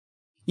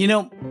You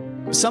know,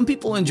 some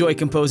people enjoy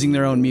composing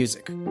their own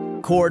music,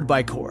 chord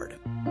by chord,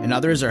 and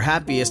others are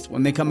happiest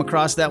when they come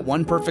across that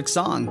one perfect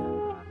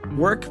song.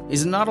 Work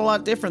is not a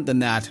lot different than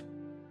that.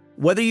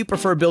 Whether you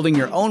prefer building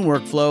your own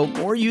workflow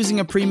or using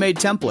a pre-made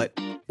template,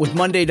 with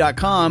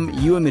Monday.com,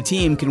 you and the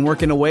team can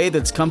work in a way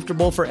that's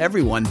comfortable for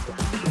everyone.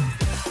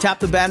 Tap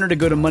the banner to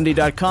go to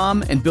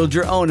Monday.com and build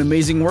your own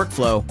amazing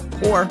workflow,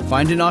 or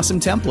find an awesome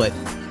template.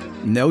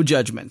 No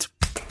judgment.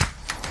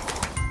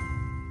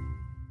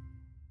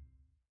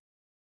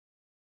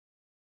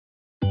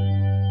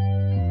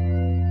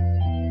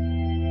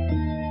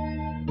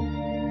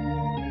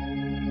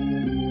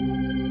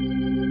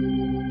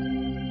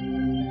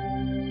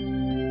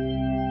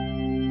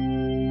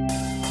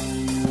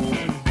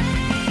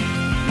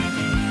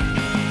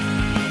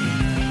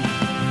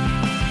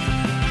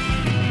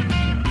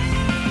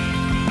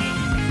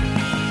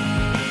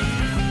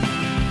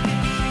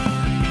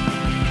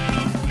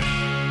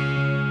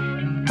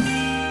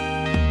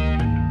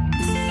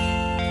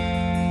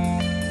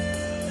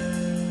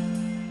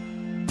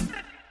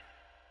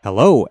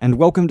 Hello, and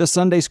welcome to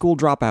Sunday School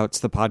Dropouts,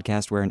 the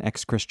podcast where an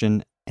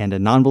ex-Christian and a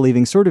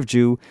non-believing sort of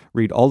Jew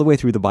read all the way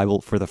through the Bible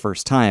for the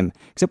first time.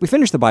 Except we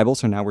finished the Bible,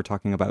 so now we're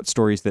talking about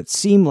stories that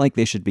seem like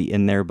they should be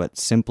in there, but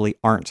simply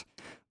aren't.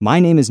 My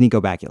name is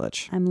Nico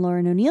Bakulich. I'm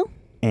Lauren O'Neill.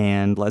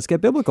 And let's get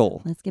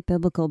biblical. Let's get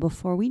biblical.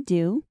 Before we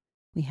do,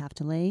 we have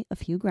to lay a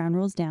few ground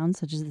rules down,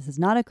 such as this is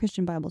not a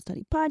Christian Bible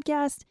study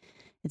podcast.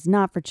 It's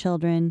not for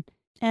children.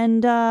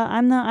 And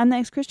I'm the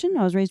ex-Christian.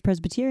 I was raised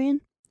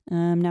Presbyterian.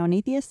 I'm now an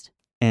atheist.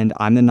 And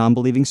I'm the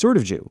non-believing sort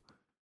of Jew.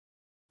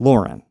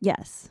 Lauren.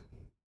 Yes.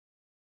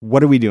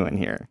 What are we doing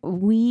here?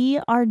 We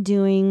are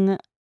doing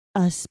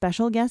a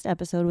special guest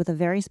episode with a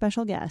very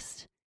special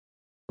guest.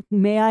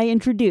 May I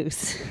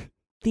introduce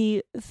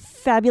the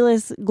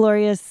fabulous,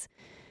 glorious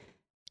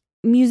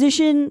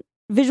musician,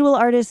 visual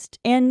artist,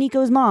 and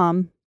Nico's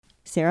mom,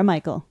 Sarah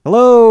Michael.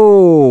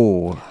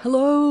 Hello.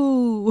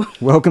 Hello.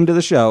 Welcome to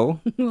the show.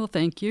 Well,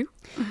 thank you.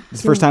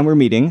 It's the first time we're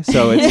meeting,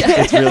 so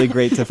it's really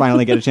great to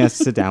finally get a chance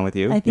to sit down with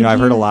you. I've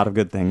heard a lot of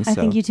good things. I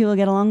think you two will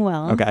get along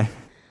well. Okay.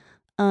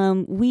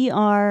 We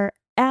are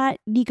at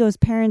Nico's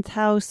parents'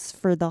 house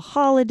for the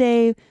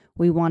holiday.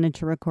 We wanted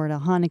to record a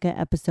Hanukkah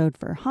episode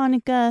for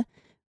Hanukkah.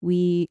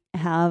 We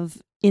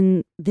have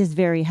in this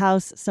very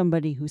house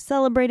somebody who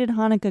celebrated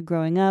Hanukkah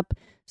growing up,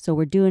 so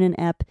we're doing an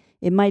ep.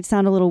 It might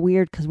sound a little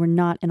weird because we're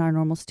not in our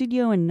normal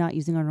studio and not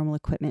using our normal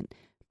equipment,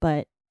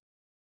 but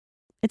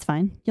it's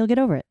fine. You'll get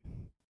over it.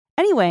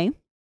 Anyway,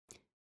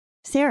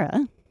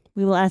 Sarah,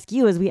 we will ask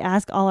you, as we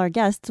ask all our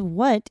guests,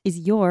 what is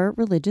your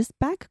religious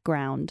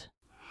background?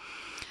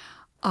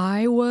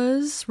 I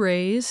was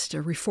raised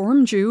a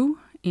Reformed Jew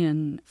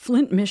in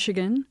Flint,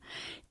 Michigan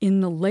in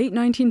the late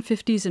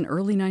 1950s and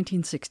early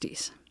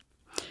 1960s.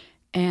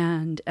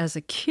 And as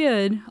a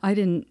kid, I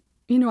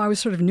was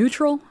sort of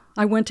neutral.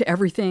 I went to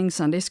everything,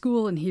 Sunday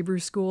school and Hebrew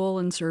school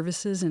and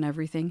services and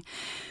everything.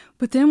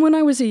 But then when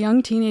I was a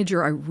young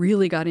teenager, I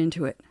really got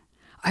into it.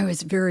 I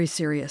was very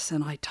serious,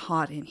 and I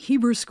taught in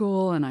Hebrew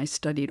school, and I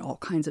studied all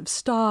kinds of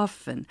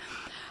stuff, and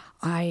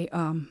I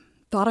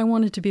thought I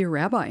wanted to be a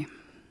rabbi.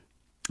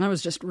 I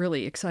was just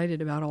really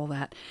excited about all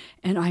that.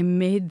 And I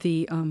made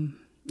the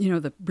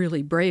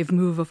really brave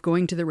move of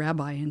going to the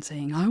rabbi and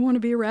saying, I want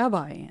to be a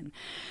rabbi. And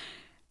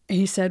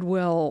he said,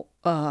 well,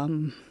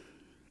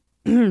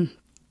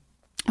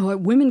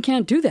 women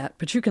can't do that,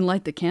 but you can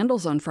light the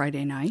candles on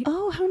Friday night.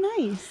 Oh, how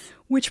nice.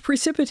 Which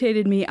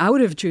precipitated me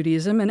out of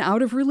Judaism and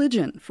out of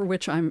religion, for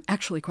which I'm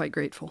actually quite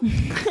grateful.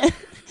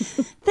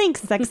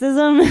 Thanks,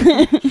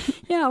 sexism.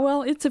 Yeah,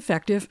 well, it's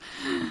effective.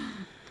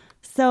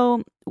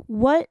 So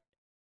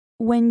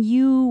when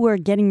you were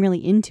getting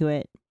really into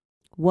it,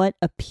 what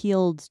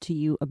appealed to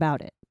you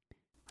about it?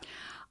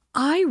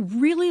 I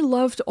really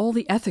loved all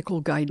the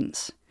ethical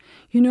guidance.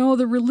 You know,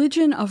 the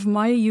religion of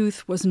my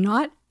youth was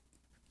not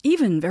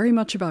even very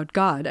much about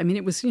God. I mean,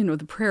 it was,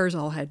 the prayers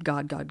all had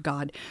God, God,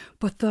 God.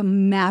 But the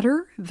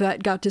matter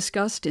that got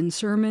discussed in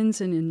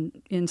sermons and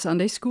in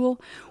Sunday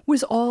school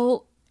was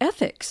all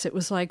ethics. It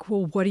was like,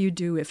 well, what do you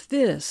do if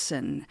this?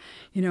 And,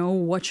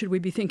 what should we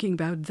be thinking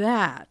about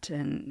that?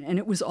 And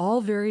it was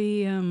all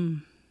very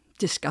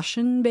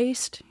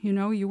discussion-based.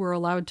 You were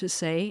allowed to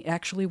say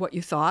actually what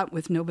you thought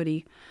with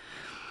nobody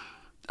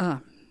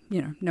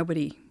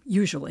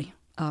usually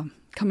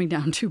coming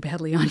down too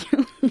badly on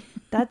you.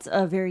 That's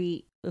a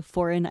very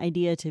foreign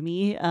idea to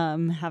me,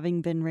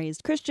 having been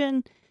raised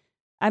Christian.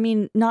 I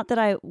mean, not that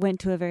I went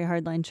to a very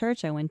hardline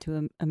church. I went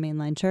to a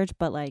mainline church,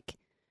 but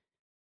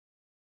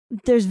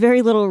there's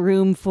very little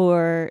room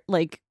for,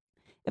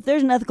 if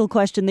there's an ethical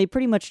question, they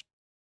pretty much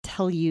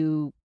tell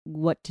you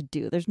what to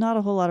do. There's not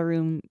a whole lot of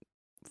room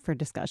for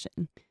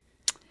discussion.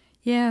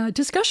 Yeah,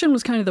 discussion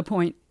was kind of the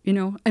point,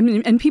 I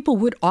mean, and people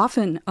would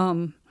often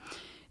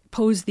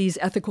pose these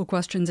ethical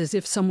questions as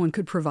if someone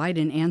could provide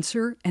an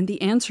answer. And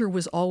the answer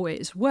was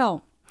always,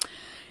 well,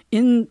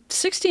 in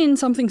 16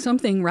 something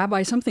something,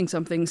 Rabbi something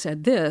something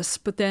said this,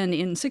 but then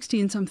in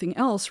 16 something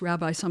else,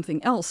 Rabbi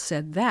something else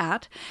said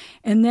that.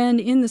 And then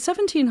in the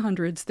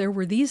 1700s, there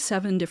were these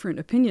 7 different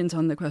opinions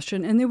on the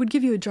question, and they would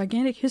give you a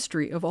gigantic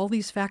history of all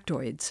these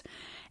factoids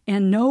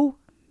and no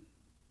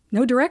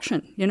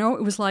direction. You know,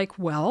 it was like,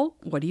 well,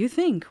 what do you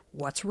think?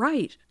 What's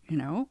right? You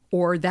know,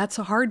 or that's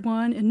a hard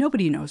one and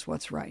nobody knows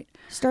what's right.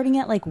 Starting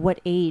at like what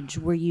age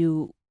were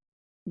you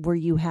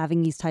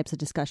having these types of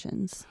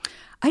discussions?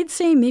 I'd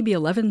say maybe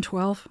 11,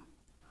 12.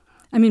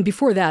 I mean,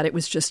 before that, it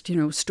was just, you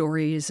know,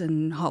 stories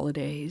and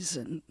holidays.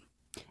 And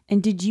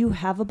did you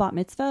have a bat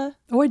mitzvah?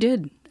 Oh, I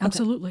did.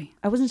 Absolutely. Okay.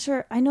 I wasn't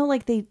sure. I know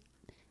like they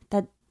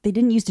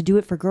didn't used to do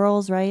it for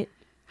girls, right?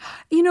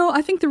 You know,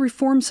 I think the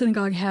Reform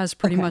Synagogue has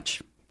pretty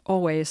much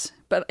always.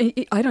 But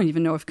I don't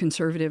even know if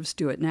conservatives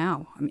do it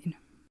now. I mean.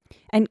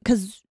 And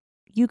because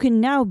you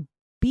can now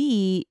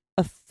be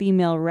a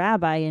female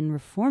rabbi in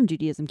Reform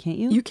Judaism, can't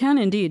you? You can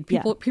indeed.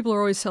 People are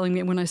always telling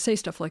me when I say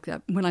stuff like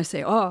that, when I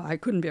say, oh, I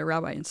couldn't be a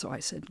rabbi, and so I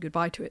said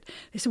goodbye to it.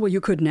 They said, well,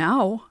 you could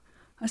now.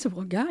 I said,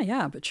 well,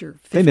 yeah, but you're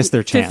 50, they missed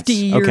their chance. 50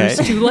 years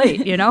too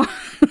late, you know?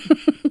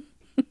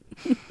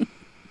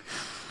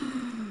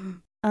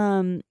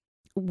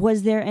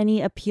 Was there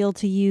any appeal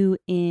to you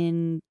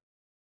in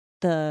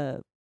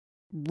the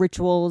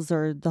rituals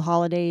or the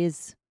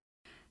holidays?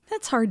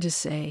 That's hard to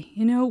say.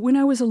 You know, when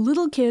I was a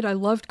little kid, I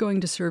loved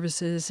going to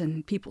services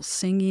and people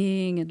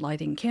singing and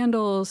lighting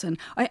candles. And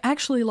I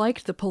actually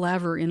liked the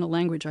palaver in a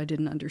language I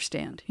didn't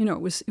understand. You know,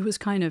 it was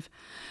kind of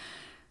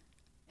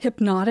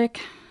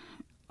hypnotic.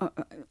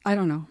 I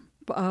don't know.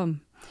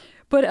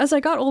 But as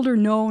I got older,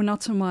 no,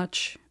 not so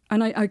much.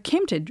 And I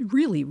came to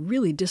really,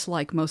 really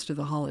dislike most of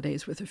the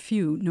holidays with a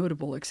few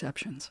notable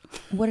exceptions.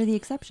 What are the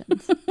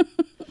exceptions?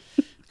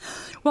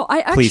 Well, I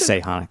actually... Please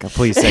say Hanukkah.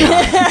 Please say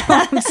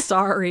Hanukkah. I'm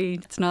sorry.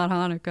 It's not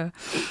Hanukkah.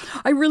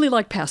 I really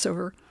like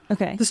Passover.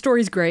 Okay. The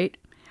story's great.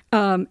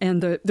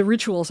 And the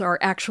rituals are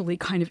actually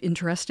kind of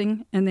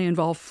interesting, and they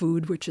involve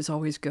food, which is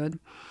always good.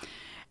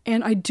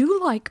 And I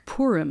do like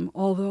Purim,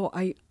 although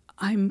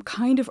I'm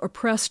kind of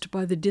oppressed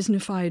by the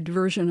Disneyfied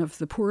version of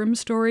the Purim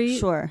story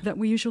that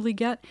we usually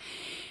get.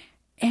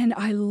 And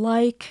I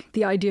like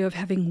the idea of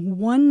having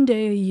one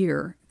day a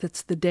year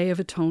that's the Day of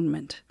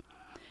Atonement.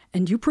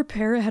 And you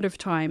prepare ahead of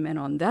time, and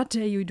on that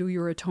day you do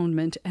your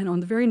atonement, and on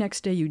the very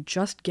next day you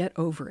just get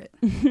over it.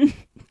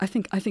 I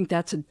think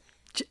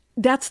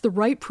that's the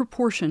right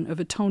proportion of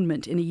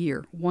atonement in a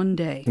year. One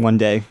day. One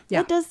day.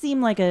 Yeah. That does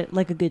seem like a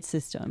good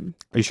system.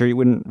 Are you sure you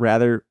wouldn't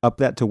rather up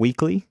that to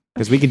weekly?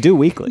 Because we could do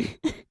weekly.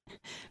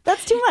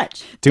 That's too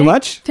much. Too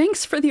much?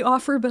 Thanks for the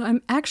offer, but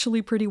I'm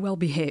actually pretty well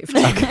behaved.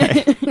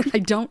 Okay. I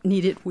don't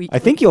need it weekly. I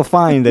think you'll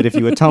find that if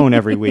you atone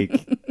every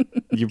week,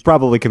 you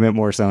probably commit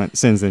more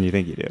sins than you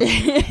think you do.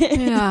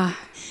 Yeah.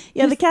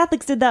 Yeah, the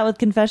Catholics did that with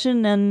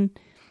confession, and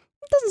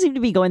it doesn't seem to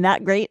be going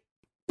that great.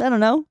 I don't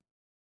know.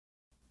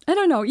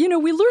 You know,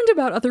 we learned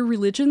about other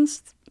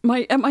religions.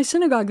 At my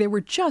synagogue, they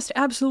were just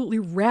absolutely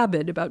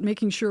rabid about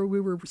making sure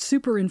we were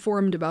super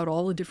informed about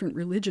all the different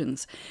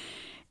religions.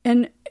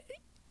 And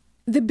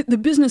the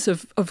business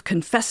of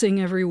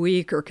confessing every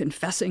week or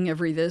confessing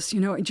every this, you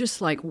know,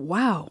 just like,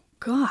 wow,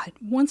 God,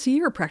 once a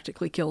year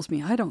practically kills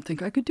me. I don't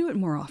think I could do it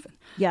more often.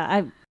 Yeah,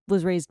 I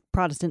was raised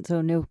Protestant,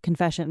 so no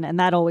confession. And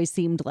that always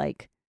seemed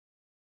like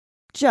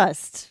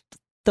just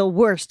the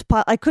worst.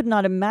 I could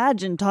not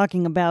imagine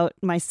talking about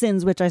my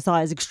sins, which I saw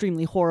as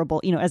extremely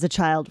horrible. You know, as a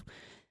child,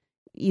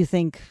 you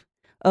think,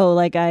 oh,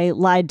 like I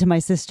lied to my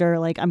sister,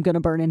 like I'm going to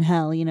burn in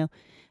hell, you know.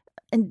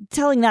 And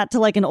telling that to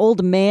like an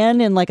old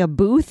man in like a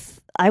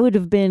booth, I would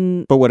have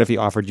been... But what if he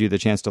offered you the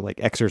chance to like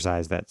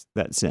exercise that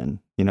sin,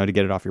 you know, to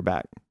get it off your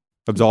back,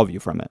 absolve you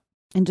from it?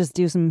 And just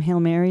do some Hail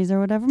Marys or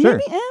whatever? Sure.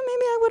 Maybe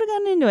I would have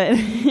gotten into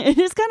it. It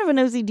is kind of an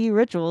OCD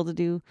ritual to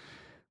do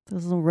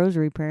those little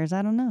rosary prayers.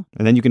 I don't know.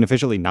 And then you can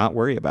officially not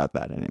worry about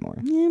that anymore.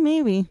 Yeah,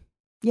 maybe.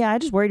 Yeah, I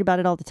just worried about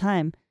it all the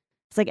time.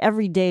 It's like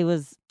every day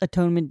was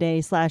Atonement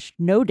Day /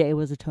 no day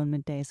was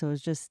Atonement Day. So it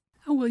was just...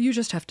 Oh, well, you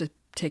just have to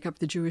take up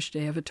the Jewish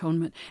Day of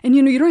Atonement. And,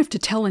 you know, you don't have to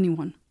tell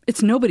anyone.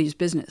 It's nobody's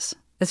business.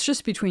 It's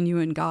just between you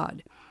and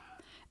God.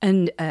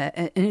 And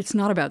it's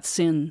not about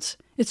sins.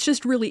 It's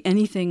just really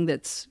anything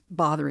that's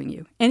bothering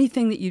you.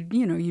 Anything that you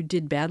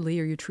did badly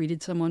or you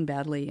treated someone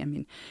badly. I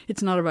mean,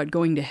 it's not about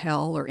going to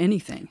hell or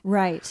anything.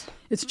 Right.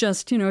 It's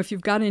just, you know, if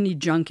you've got any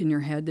junk in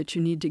your head that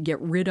you need to get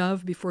rid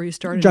of before you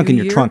start a junk new in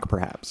your year. Trunk,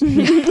 perhaps.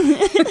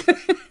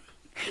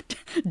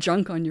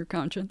 Junk on your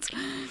conscience.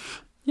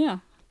 Yeah.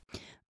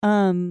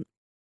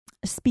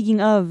 Speaking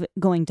of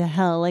going to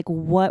hell, like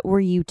what were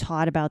you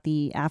taught about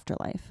the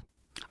afterlife?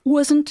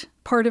 Wasn't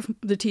part of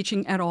the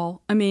teaching at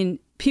all. I mean,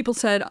 people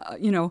said,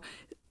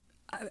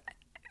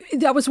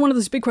 that was one of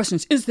those big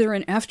questions. Is there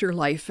an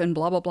afterlife and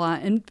blah, blah, blah.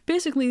 And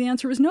basically the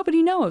answer was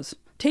nobody knows.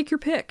 Take your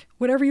pick,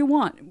 whatever you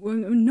want.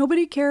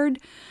 Nobody cared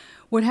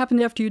what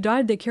happened after you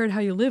died. They cared how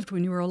you lived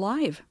when you were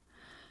alive,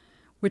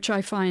 which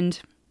I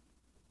find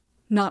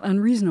not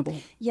unreasonable.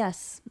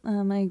 Yes,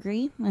 I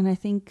agree. And I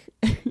think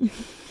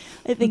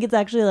I think it's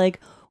actually like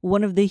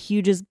one of the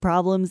hugest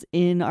problems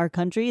in our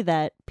country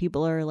that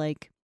people are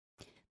like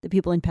the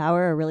people in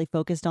power are really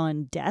focused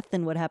on death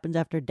and what happens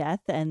after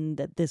death, and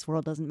that this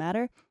world doesn't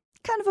matter.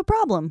 Kind of a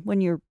problem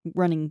when you're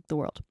running the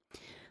world.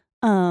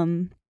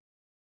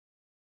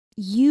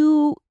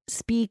 You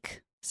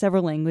speak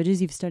several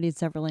languages. You've studied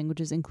several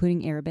languages,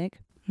 including Arabic.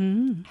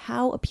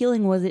 How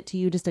appealing was it to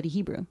you to study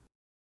Hebrew?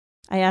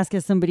 I ask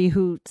as somebody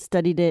who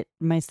studied it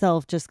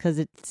myself just because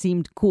it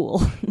seemed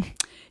cool.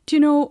 Do you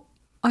know,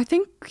 I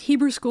think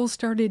Hebrew school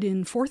started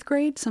in 4th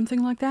grade,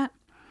 something like that.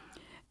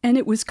 And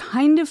it was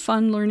kind of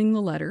fun learning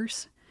the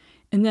letters.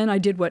 And then I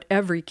did what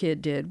every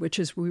kid did, which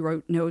is we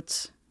wrote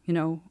notes, you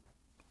know,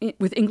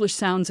 with English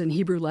sounds and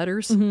Hebrew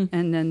letters.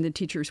 And then the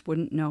teachers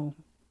wouldn't know,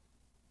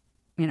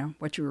 you know,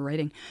 what you were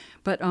writing.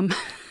 But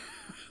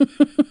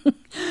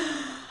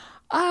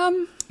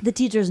The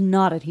teacher's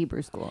not at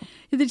Hebrew school.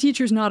 The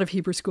teacher's not of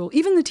Hebrew school.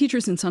 Even the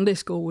teachers in Sunday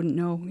school wouldn't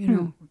know, you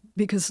know,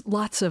 because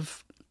lots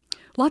of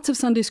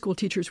Sunday school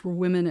teachers were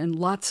women, and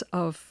lots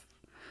of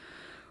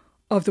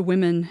the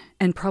women,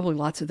 and probably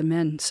lots of the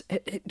men,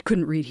 it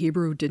couldn't read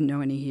Hebrew, didn't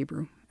know any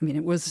Hebrew. I mean,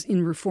 it was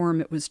in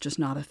Reform, it was just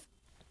not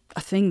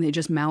a thing. They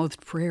just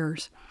mouthed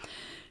prayers.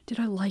 Did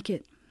I like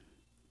it?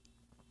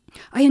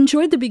 I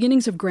enjoyed the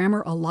beginnings of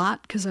grammar a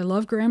lot because I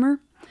love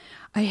grammar.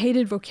 I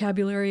hated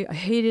vocabulary. I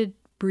hated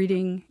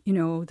reading, you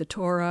know, the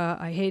Torah.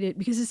 I hate it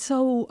because it's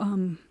so,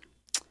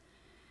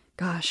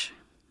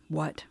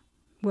 what?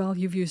 Well,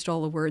 you've used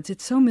all the words.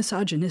 It's so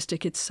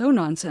misogynistic. It's so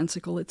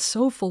nonsensical. It's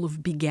so full of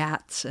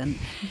begats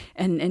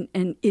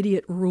and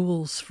idiot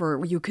rules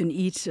for you can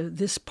eat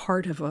this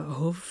part of a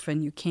hoof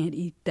and you can't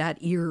eat that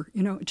ear.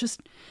 You know,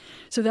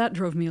 so that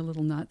drove me a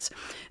little nuts.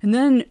 And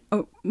then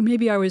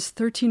maybe I was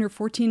 13 or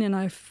 14 and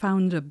I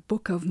found a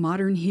book of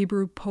modern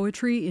Hebrew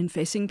poetry in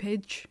facing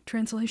page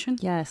translation.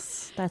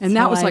 Yes. And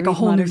that was like a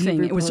whole new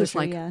thing. It was just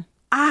like,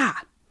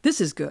 this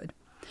is good.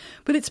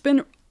 But it's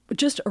been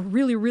just a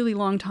really, really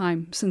long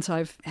time since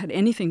I've had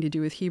anything to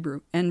do with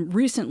Hebrew. And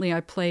recently I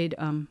played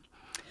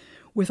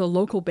with a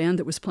local band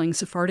that was playing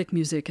Sephardic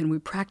music, and we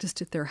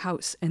practiced at their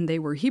house. And they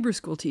were Hebrew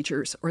school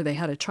teachers, or they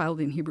had a child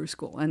in Hebrew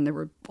school. And there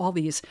were all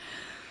these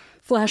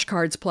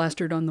flashcards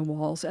plastered on the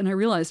walls. And I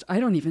realized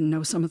I don't even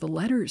know some of the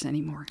letters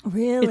anymore.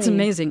 Really? It's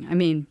amazing. I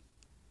mean,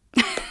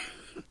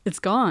 it's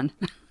gone.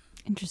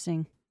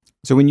 Interesting.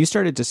 So when you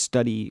started to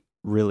study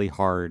really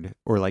hard,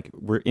 or like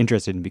were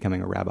interested in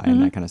becoming a rabbi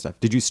and that kind of stuff,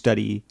 did you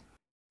study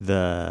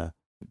the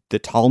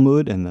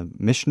Talmud and the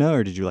Mishnah,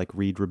 or did you like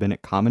read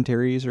rabbinic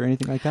commentaries or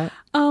anything like that?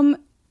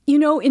 You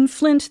know, in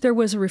Flint, there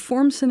was a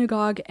Reform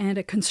synagogue and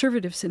a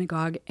conservative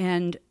synagogue,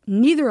 and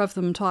neither of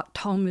them taught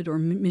Talmud or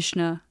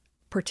Mishnah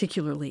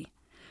particularly.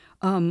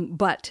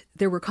 But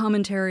there were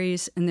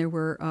commentaries, and there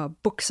were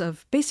books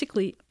of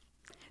basically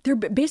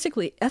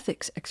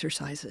ethics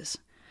exercises.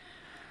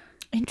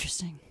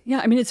 Interesting. Yeah,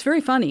 I mean, it's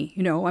very funny,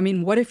 you know. I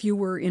mean, what if you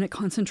were in a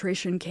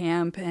concentration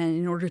camp and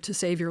in order to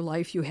save your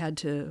life, you had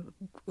to,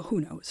 who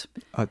knows?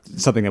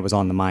 Something that was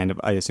on the mind of,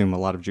 I assume, a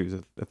lot of Jews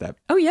at that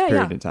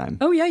period in time.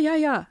 Oh,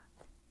 yeah.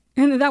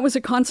 And that was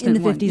a constant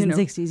in the 50s and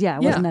 60s, yeah.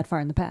 It wasn't that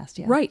far in the past,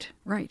 yeah.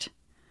 Right.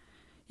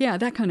 Yeah,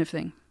 that kind of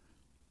thing.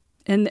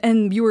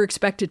 And you were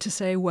expected to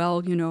say,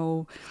 well, you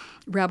know,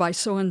 Rabbi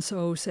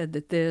so-and-so said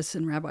that this,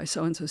 and Rabbi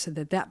so-and-so said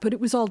that. But it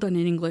was all done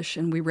in English,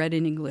 and we read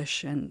in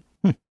English, and...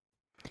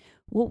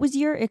 What was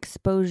your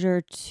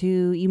exposure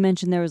to, you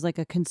mentioned there was like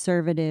a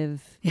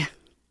conservative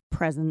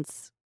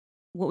presence.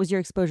 What was your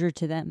exposure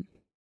to them?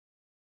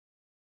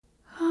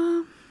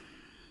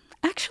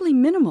 Actually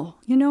minimal,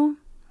 you know.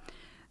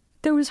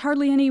 There was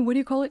hardly any, what do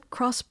you call it,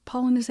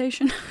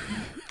 cross-pollination?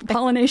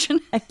 Pollination?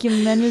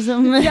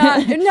 Ecumenism?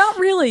 Yeah, not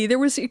really. There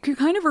was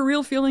kind of a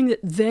real feeling that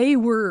they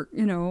were,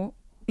 you know,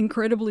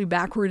 incredibly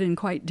backward and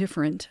quite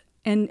different.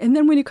 And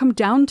then when you come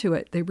down to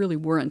it, they really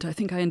weren't. I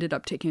think I ended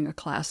up taking a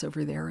class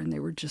over there, and they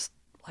were just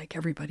like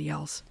everybody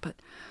else. But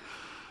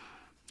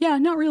yeah,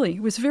 not really.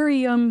 It was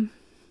very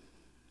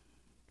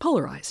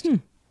polarized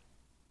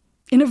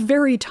in a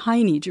very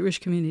tiny Jewish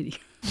community.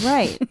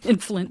 Right. In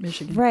Flint,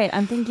 Michigan. Right.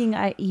 I'm thinking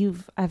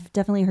I've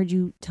definitely heard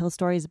you tell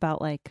stories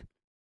about like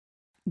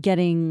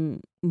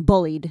getting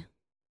bullied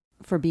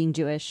for being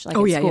Jewish, like at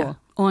school. Yeah.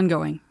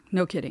 Ongoing.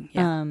 No kidding.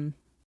 Yeah.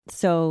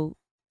 So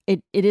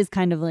it is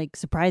kind of like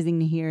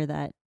surprising to hear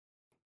that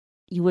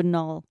you wouldn't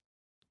all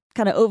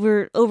kind of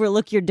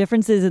overlook your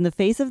differences in the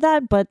face of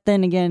that, but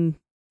then again,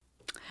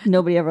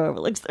 nobody ever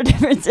overlooks their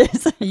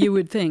differences. You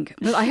would think.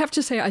 But I have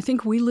to say, I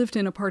think we lived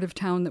in a part of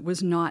town that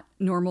was not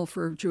normal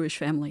for Jewish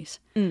families.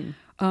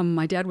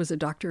 My dad was a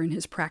doctor, and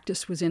his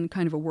practice was in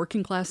kind of a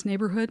working class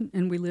neighborhood,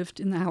 and we lived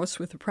in the house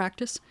with the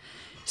practice.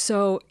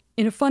 So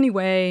in a funny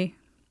way,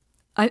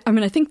 I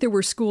mean, I think there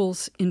were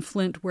schools in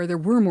Flint where there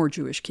were more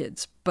Jewish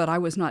kids, but I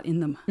was not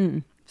in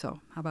them. So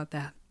how about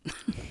that?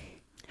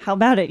 How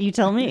about it? You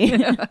tell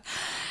me.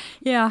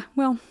 Yeah,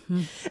 well,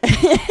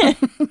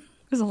 it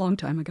was a long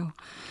time ago.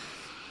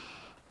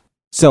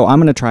 So I'm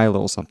going to try a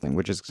little something,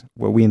 which is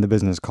what we in the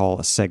business call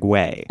a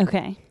segue.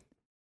 Okay.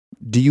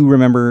 Do you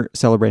remember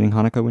celebrating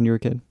Hanukkah when you were a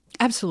kid?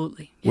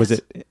 Absolutely. Yes. Was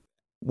it?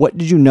 What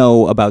did you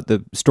know about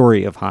the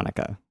story of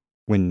Hanukkah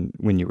when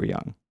you were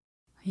young?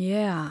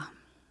 Yeah.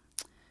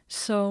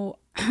 So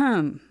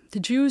the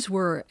Jews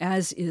were,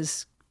 as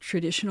is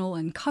traditional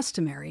and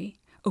customary,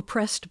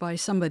 oppressed by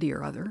somebody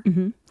or other.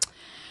 Mm-hmm.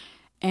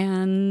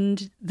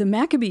 And the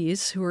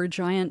Maccabees, who are a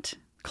giant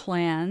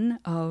clan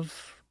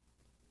of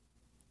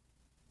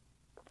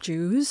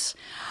Jews,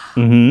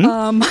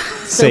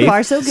 So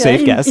far, so good.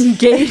 Safe guess.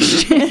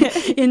 engaged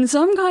in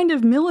some kind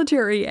of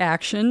military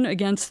action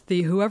against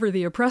whoever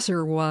the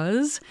oppressor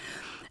was.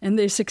 And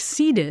they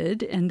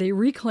succeeded, and they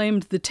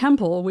reclaimed the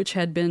temple, which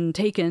had been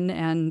taken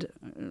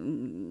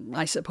and,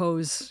 I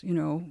suppose,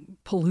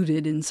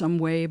 polluted in some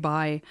way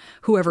by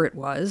whoever it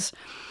was.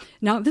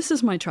 Now, this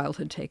is my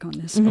childhood take on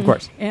this. Of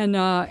course. And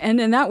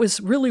that was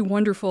really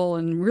wonderful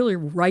and really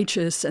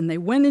righteous. And they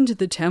went into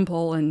the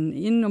temple, and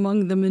in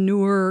among the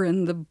manure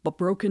and the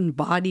broken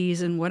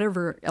bodies and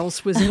whatever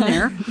else was in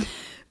there,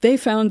 they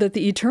found that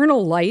the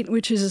eternal light,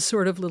 which is a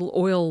sort of little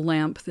oil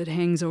lamp that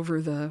hangs over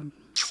the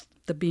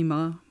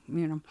bima,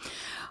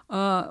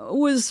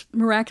 was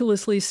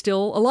miraculously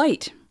still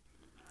alight.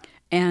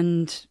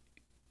 And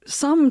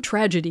some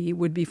tragedy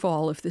would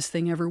befall if this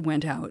thing ever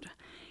went out.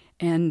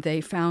 And they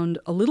found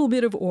a little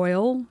bit of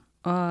oil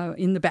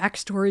in the back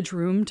storage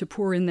room to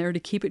pour in there to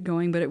keep it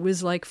going, but it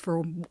was like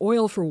for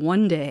oil for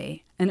one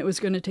day, and it was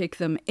going to take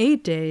them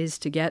 8 days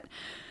to get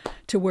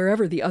to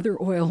wherever the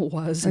other oil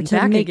was Or and to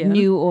back make again.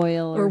 new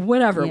oil. Or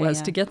whatever it Yeah, was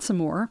yeah. to get some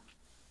more.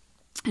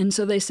 And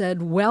so they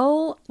said,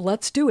 well,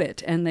 let's do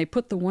it. And they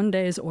put the 1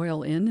 day's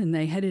oil in, and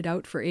they headed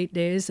out for 8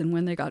 days. And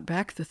when they got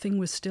back, the thing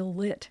was still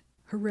lit.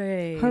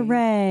 Hooray.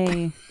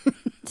 Hooray.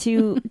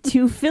 To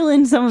fill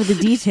in some of the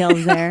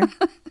details there,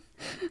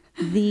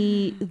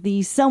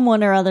 the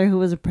someone or other who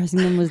was oppressing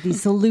them was the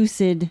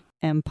Seleucid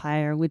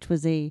Empire, which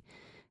was a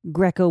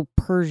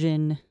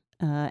Greco-Persian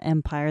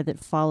empire that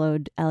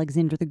followed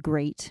Alexander the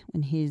Great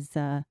when his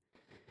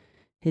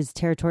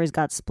territories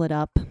got split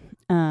up.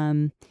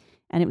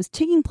 And it was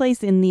taking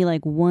place in the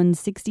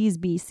 160s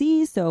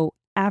BC, so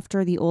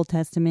after the Old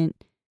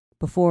Testament,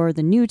 before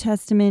the New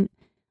Testament.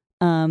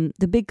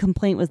 The big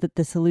complaint was that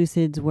the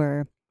Seleucids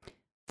were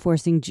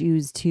forcing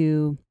Jews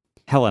to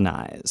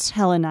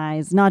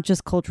Hellenize, not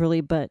just culturally,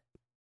 but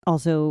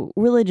also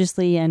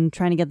religiously, and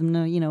trying to get them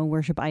to,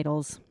 worship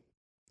idols,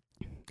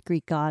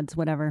 Greek gods,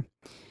 whatever.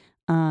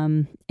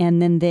 And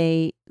then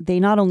they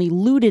not only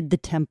looted the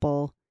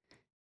temple,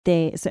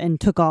 and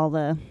took all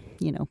the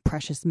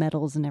precious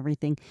metals and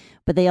everything,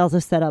 but they also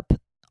set up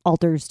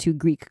altars to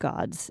Greek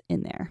gods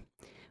in there,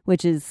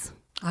 which is,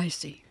 I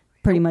see.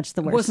 pretty much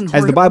the worst.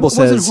 As the Bible it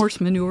wasn't says-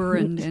 horse manure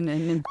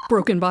and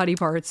broken body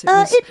parts.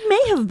 It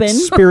may have been.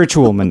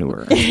 Spiritual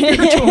manure.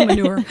 spiritual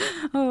manure.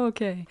 Oh,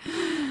 okay.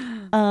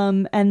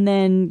 And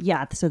then,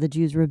 so the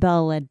Jews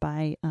rebel, led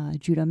by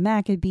Judah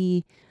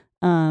Maccabee.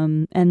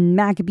 And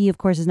Maccabee, of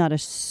course, is not a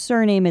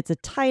surname. It's a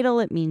title.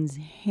 It means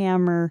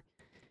hammer.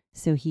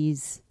 So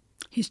he's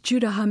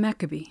Judah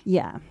HaMaccabee.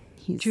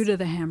 He's Judah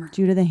the Hammer.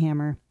 Judah the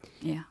Hammer.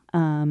 Yeah.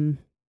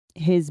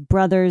 His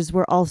brothers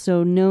were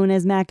also known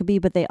as Maccabee,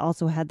 but they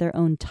also had their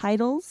own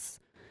titles.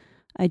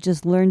 I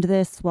just learned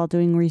this while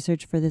doing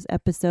research for this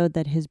episode,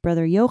 that his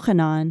brother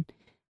Yochanan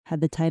had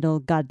the title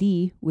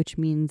Gadi, which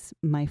means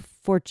my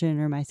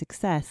fortune or my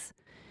success.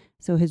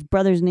 So his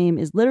brother's name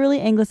is literally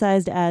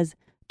anglicized as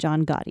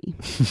John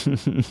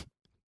Gotti.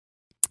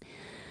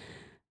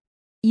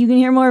 You can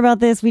hear more about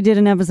this. We did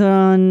an episode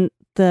on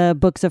the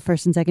books of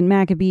 1st and 2nd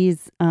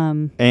Maccabees.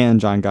 And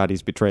John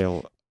Gotti's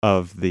betrayal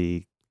of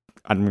the,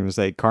 I don't even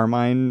say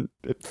Carmine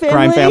Family?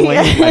 crime family.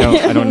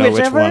 I don't know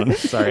Whichever. which one.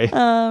 Sorry.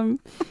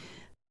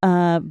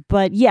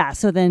 But yeah,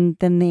 so then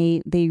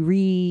they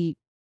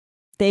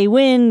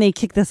win. They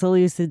kick the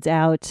Seleucids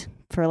out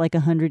for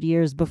 100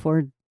 years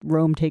before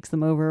Rome takes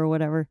them over or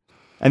whatever.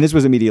 And this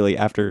was immediately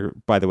after,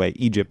 by the way,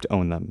 Egypt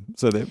owned them.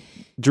 So that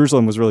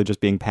Jerusalem was really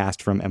just being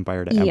passed from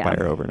empire to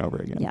empire over and over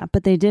again. Yeah,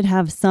 but they did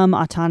have some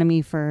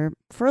autonomy for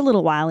a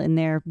little while in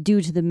there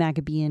due to the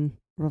Maccabean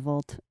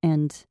revolt.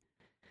 And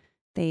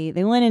they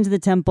went into the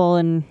temple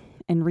and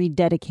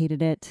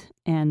rededicated it.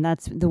 And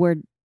that's the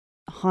word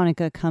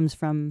Hanukkah comes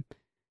from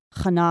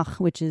Chanach,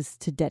 which is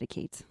to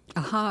dedicate.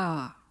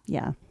 Aha.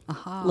 Yeah.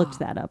 Aha. Looked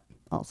that up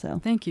also.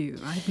 Thank you.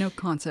 I had no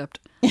concept.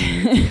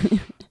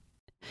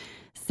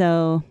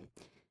 So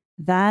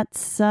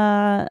that's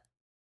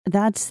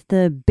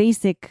the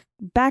basic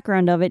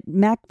background of it.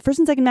 1st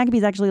and 2nd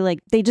Maccabees actually,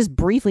 they just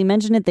briefly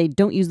mention it. They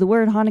don't use the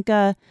word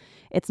Hanukkah.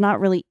 It's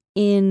not really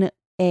in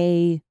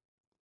a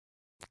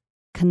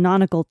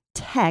canonical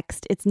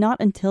text. It's not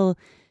until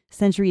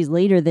centuries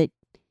later that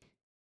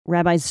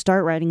rabbis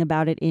start writing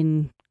about it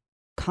in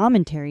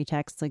commentary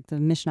texts like the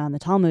Mishnah and the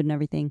Talmud and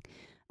everything.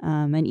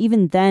 And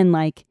even then,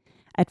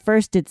 at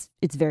first it's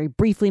very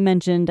briefly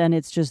mentioned, and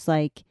it's just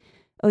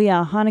oh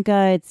yeah,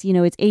 Hanukkah, it's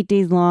 8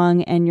 days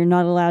long and you're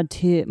not allowed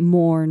to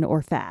mourn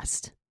or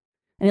fast.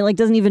 And it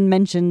doesn't even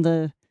mention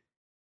the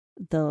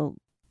menorah.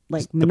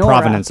 The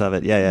provenance of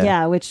it. Yeah.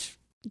 Yeah, which,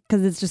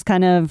 because it's just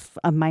kind of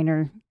a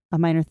minor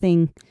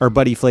thing. Our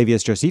buddy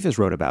Flavius Josephus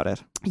wrote about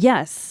it.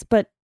 Yes,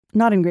 but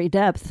not in great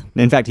depth.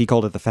 In fact, he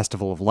called it the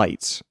Festival of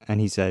Lights.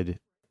 And he said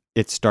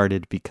it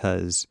started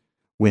because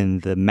when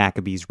the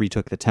Maccabees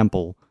retook the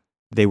temple,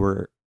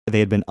 they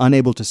had been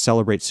unable to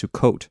celebrate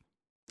Sukkot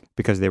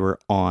because they were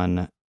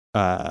on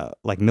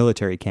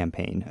military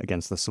campaign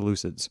against the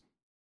Seleucids.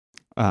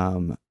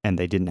 And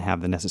they didn't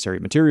have the necessary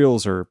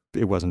materials, or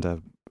it wasn't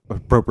a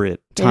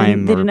appropriate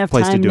time or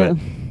place to do it.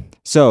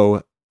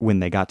 So when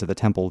they got to the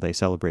temple, they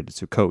celebrated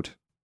Sukkot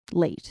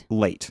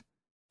late.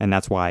 And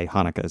that's why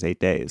Hanukkah is 8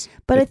 days.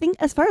 But I think,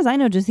 as far as I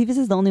know, Josephus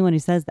is the only one who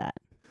says that.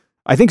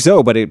 I think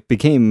so, but it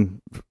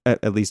became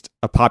at least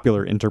a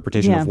popular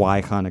interpretation of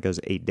why Hanukkah is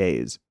 8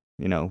 days.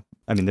 You know,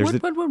 I mean, there's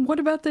what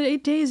about the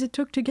 8 days it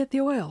took to get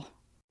the oil?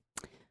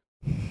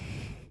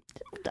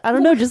 I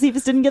don't know.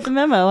 Josephus didn't get the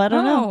memo. I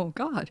don't know. Oh,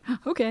 God.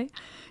 Okay.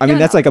 I mean,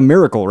 that's like a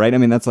miracle, right? I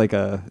mean, that's like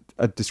a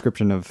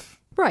description of...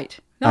 Right.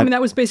 I mean,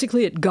 that was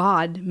basically it.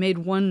 God made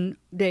 1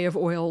 day of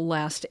oil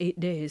last 8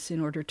 days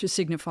in order to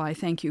signify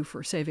thank you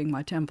for saving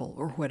my temple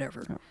or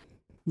whatever.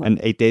 And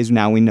 8 days,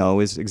 now we know,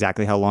 is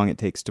exactly how long it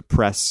takes to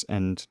press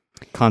and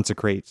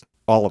consecrate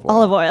olive oil.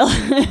 Olive oil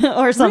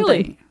or something.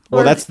 Really?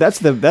 Well,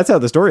 that's how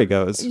the story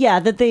goes. Yeah,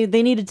 that they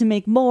needed to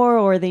make more,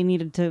 or they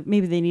needed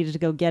to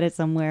go get it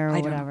somewhere or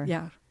whatever.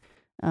 Yeah.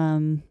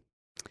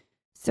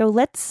 So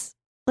let's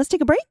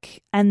take a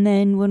break, and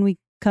then when we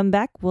come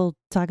back, we'll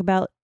talk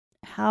about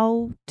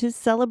how to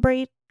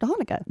celebrate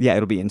Hanukkah. Yeah,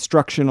 it'll be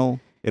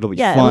instructional. It'll be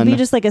fun. It'll be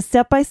just like a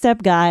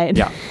step-by-step guide.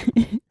 Yeah.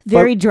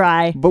 Very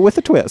dry. But with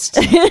a twist.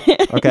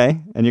 Okay?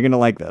 And you're going to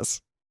like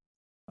this.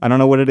 I don't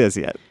know what it is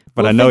yet,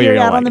 but I know figure you're it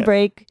going to out like on the it.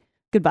 break.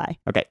 Goodbye.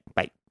 Okay,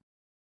 bye.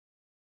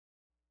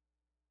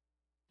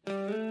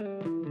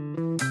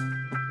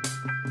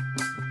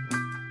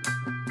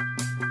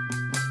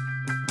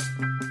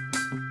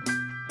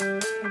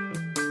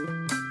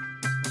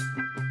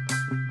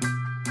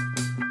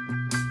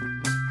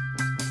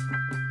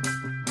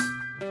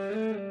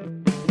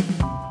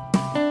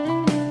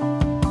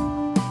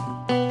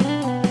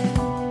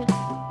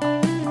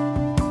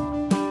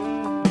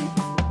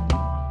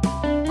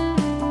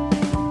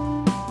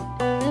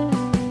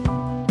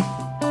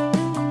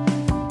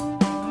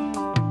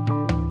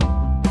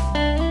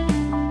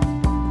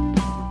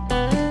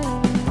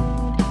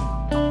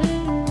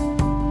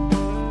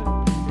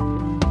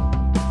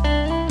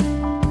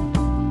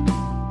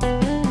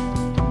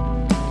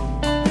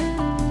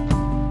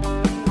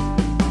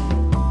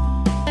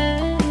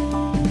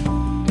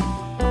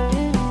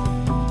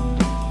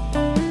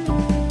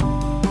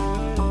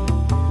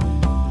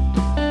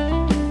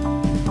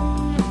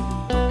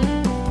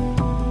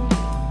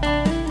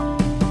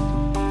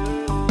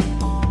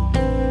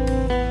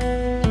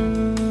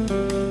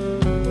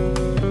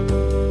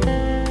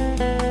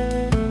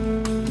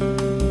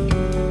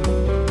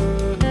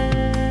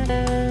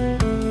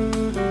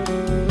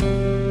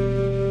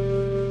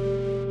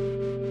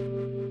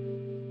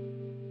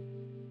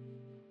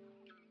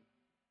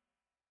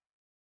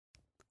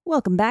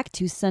 Welcome back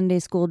to Sunday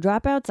School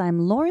Dropouts.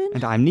 I'm Lauren.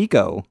 And I'm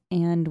Nico.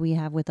 And we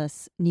have with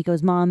us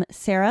Nico's mom,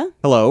 Sarah.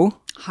 Hello.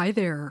 Hi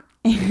there.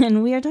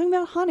 And we are talking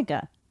about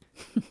Hanukkah.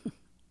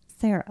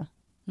 Sarah,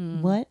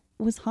 what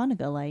was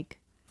Hanukkah like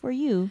for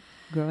you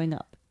growing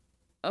up?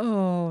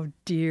 Oh,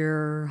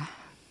 dear.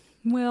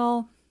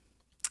 Well,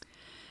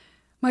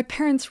 my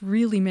parents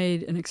really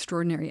made an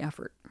extraordinary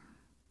effort.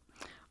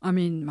 I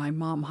mean, my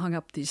mom hung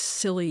up these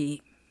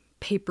silly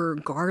paper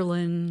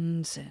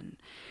garlands, and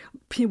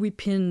we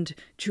pinned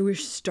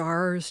Jewish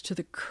stars to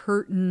the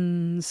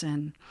curtains,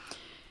 and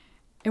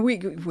we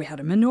had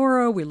a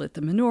menorah. We lit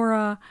the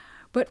menorah.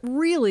 But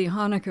really,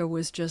 Hanukkah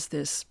was just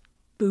this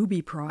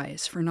booby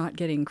prize for not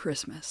getting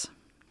Christmas.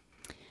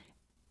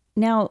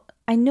 Now,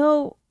 I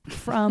know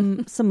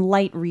from some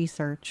light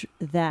research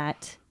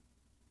that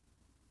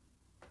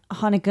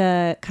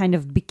Hanukkah kind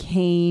of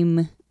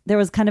there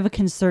was kind of a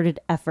concerted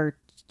effort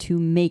to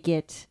make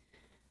it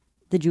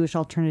the Jewish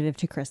alternative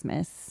to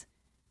Christmas.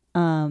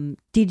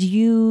 Did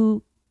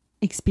you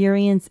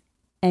experience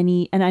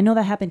any, and I know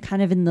that happened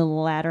kind of in the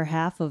latter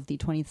half of the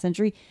 20th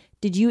century,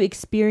 did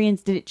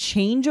it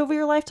change over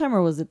your lifetime,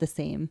 or was it the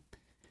same?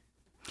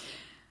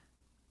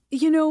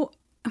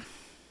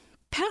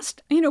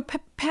 Past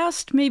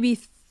maybe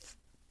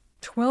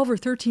 12 or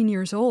 13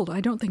 years old,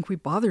 I don't think we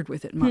bothered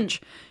with it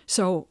much.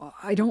 So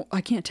I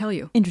can't tell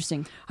you.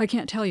 Interesting. I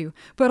can't tell you.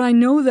 But I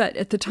know that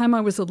at the time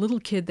I was a little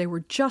kid, they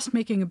were just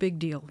making a big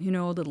deal. A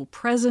little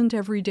present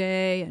every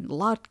day, and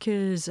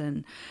latkes,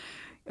 and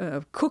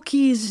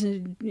cookies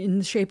in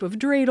the shape of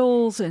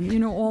dreidels,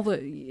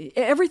 and,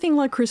 everything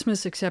like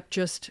Christmas, except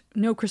just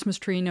no Christmas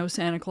tree, no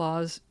Santa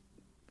Claus.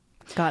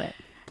 Got it.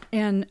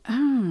 And,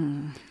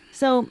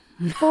 So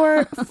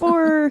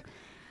for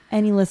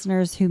any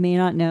listeners who may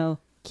not know,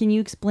 can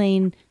you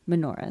explain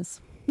menorahs?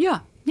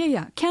 Yeah.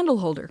 Candle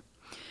holder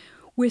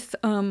with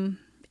 9.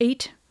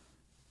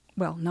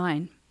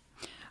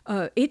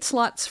 8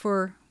 slots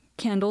for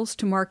candles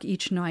to mark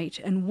each night,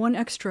 and 1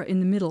 extra in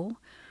the middle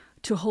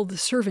to hold the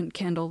servant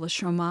candle, the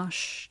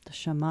shamash. The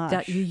shamash.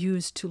 That you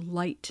use to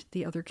light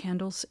the other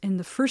candles. And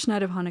the first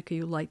night of Hanukkah,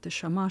 you light the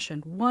shamash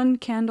and 1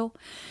 candle.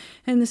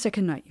 And the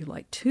second night, you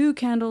light 2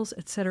 candles,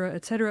 etc.,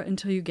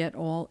 until you get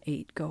all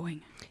 8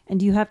 going. And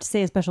do you have to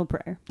say a special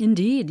prayer?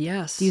 Indeed,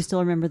 yes. Do you still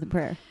remember the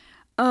prayer?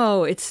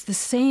 Oh, it's the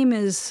same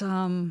as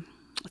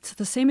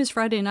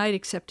Friday night,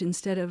 except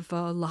instead of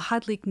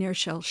Lahadlik Ner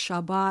Shel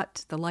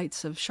Shabbat, the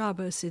lights of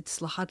Shabbos, it's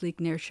Lahadlik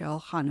Ner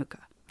Shel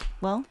Hanukkah.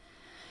 Well,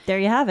 there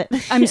you have it.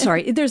 I'm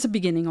sorry, there's a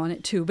beginning on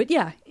it too, but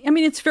yeah, I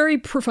mean, it's very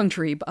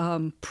perfunctory.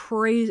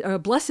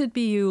 Blessed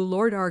be you,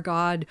 Lord our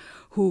God,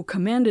 who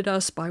commanded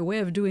us by way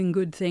of doing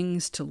good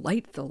things to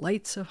light the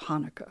lights of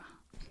Hanukkah.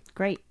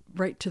 Great.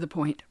 Right to the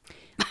point.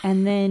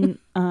 And then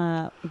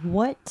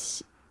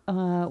what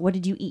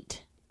did you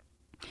eat?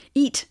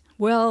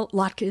 Well,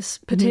 latkes,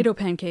 potato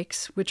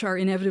pancakes, which are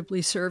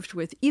inevitably served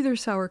with either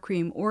sour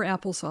cream or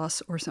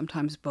applesauce, or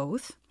sometimes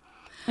both.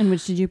 And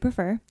which did you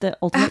prefer? The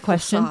ultimate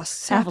question.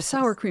 Applesauce.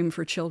 Sour cream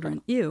for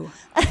children. Ew.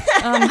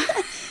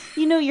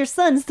 Your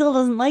son still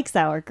doesn't like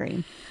sour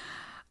cream.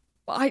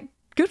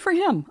 Good for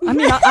him. I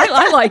mean,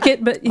 I like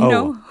it, but, you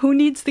know, who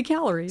needs the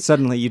calories?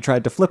 Suddenly you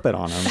tried to flip it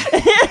on him,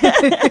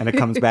 and it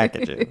comes back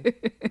at you.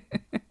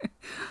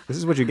 This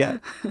is what you get.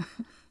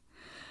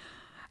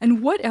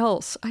 And what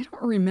else? I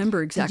don't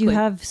remember exactly. Did you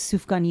have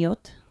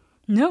sufganiyot?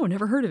 No,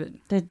 never heard of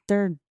it.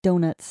 They're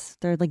donuts.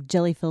 They're like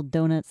jelly-filled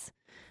donuts.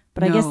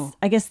 But No.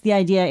 I guess the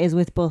idea is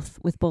with both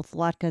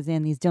latkes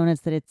and these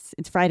donuts that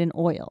it's fried in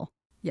oil,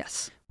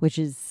 Yes. which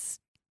is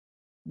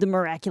the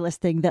miraculous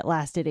thing that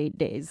lasted 8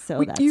 days. So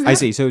Wait, that's do you I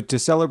see. So to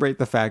celebrate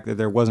the fact that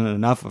there wasn't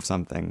enough of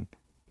something,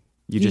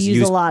 you just use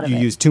use a lot of you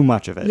it. use too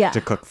much of it Yeah.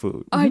 to cook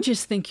food. I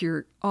just think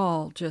you're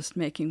all just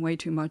making way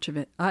too much of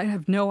it. I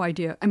have no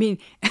idea. I mean,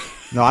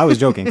 No, I was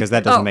joking because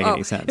that doesn't make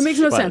any sense. It makes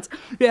no But sense.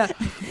 Yeah.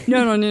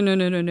 No. I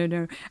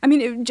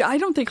mean, I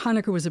don't think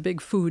Hanukkah was a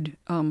big food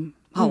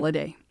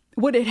holiday.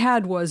 What it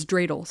had was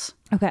dreidels.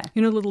 okay.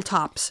 Little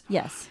tops.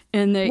 Yes.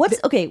 And What's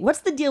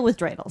the deal with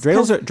dreidels?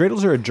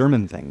 dreidels are a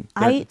German thing.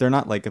 They're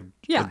not like a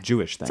Yeah,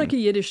 Jewish thing. It's like a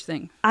Yiddish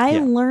thing. I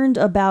Yeah. learned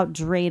about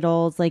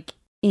dreidels like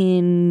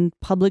in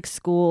public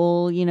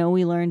school.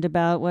 We learned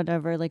about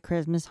whatever, like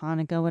Christmas,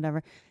 Hanukkah,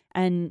 whatever,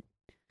 and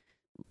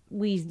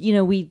we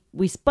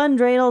spun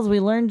dreidels. We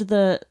learned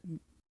the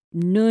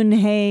nun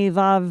hey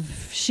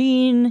vav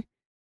shin,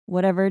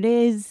 whatever it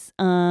is,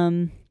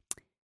 and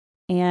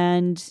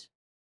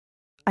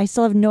I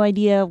still have no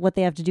idea what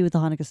they have to do with the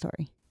Hanukkah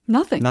story.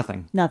 Nothing.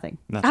 Nothing.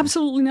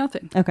 Absolutely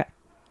nothing. Okay.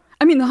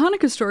 I mean, the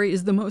Hanukkah story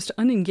is the most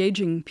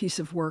unengaging piece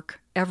of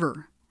work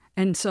ever.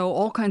 And so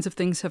all kinds of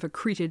things have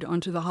accreted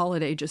onto the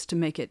holiday just to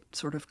make it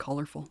sort of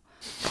colorful.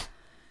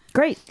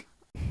 Great.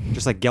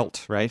 Just like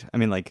Gelt, right? I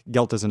mean, like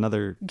Gelt is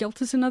another.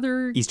 Gelt is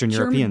another Eastern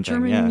European thing,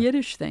 German yeah.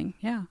 Yiddish thing.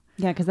 Yeah.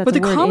 Yeah, because that's But a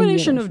the word in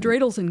combination Yiddish. of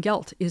dreidels and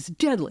Gelt is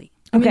deadly.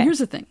 I mean, Okay. here's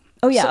the thing.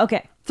 Oh yeah.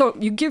 Okay. So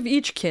you give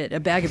each kid a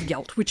bag of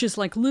Gelt, which is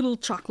like little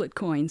chocolate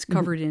coins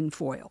covered in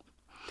foil.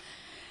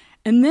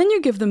 And then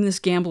you give them this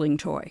gambling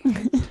toy.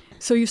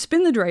 So you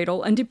spin the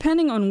dreidel, and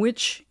depending on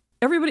which,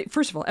 everybody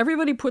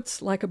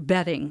puts like a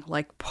betting,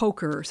 like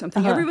poker or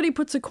something. Everybody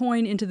puts a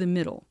coin into the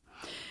middle.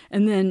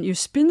 And then you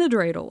spin the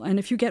dreidel, and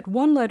if you get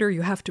one letter,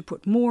 you have to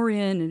put more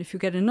in, and if you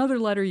get another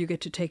letter, you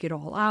get to take it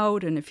all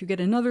out, and if you get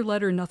another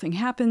letter, nothing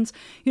happens.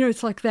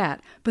 It's like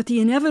that. But the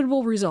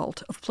inevitable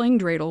result of playing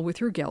dreidel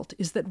with your Gelt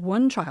is that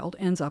one child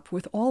ends up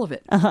with all of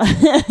it.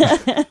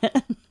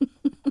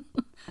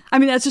 I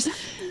mean, that's just...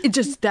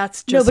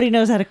 Nobody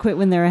knows how to quit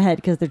when they're ahead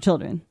because they're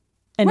children.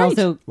 And Right.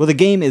 also, Well, the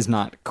game is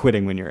not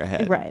quitting when you're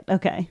ahead. right,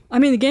 okay. I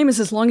mean, the game is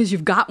as long as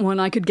you've got one,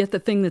 I could get the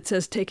thing that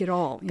says take it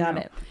all. Got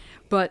it.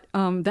 But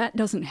that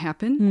doesn't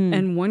happen.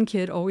 And one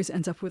kid always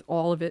ends up with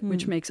all of it,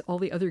 which makes all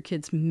the other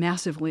kids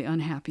massively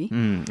unhappy.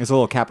 It's a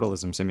little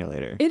capitalism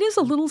simulator. It is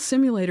a little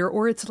simulator,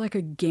 or it's like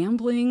a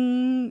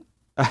gambling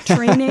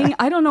training.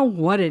 I don't know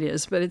what it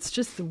is, but it's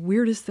just the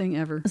weirdest thing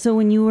ever. So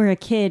when you were a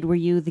kid, were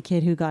you the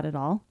kid who got it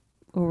all?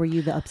 Or were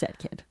you the upset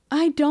kid?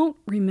 I don't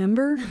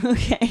remember.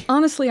 Okay.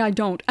 Honestly, I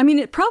don't. I mean,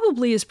 it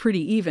probably is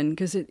pretty even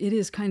because it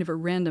is kind of a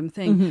random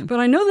thing.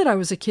 But I know that I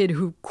was a kid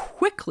who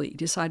quickly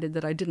decided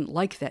that I didn't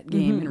like that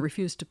game and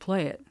refused to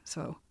play it.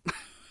 So,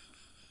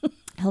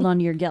 Held on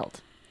to your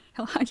guilt.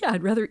 hell, yeah,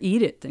 I'd rather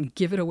eat it than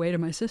give it away to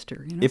my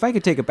sister. If I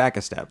could take it back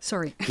a step,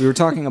 Sorry. we were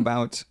talking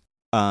about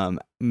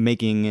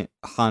making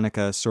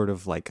Hanukkah sort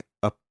of like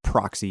a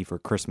proxy for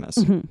Christmas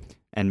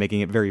and making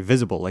it very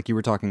visible. Like you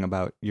were talking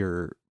about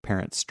your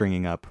parents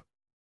stringing up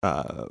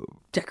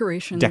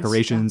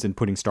Decorations. and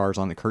putting stars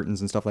on the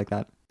curtains and stuff like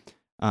that.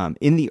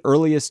 In the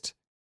earliest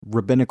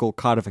rabbinical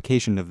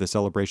codification of the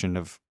celebration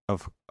of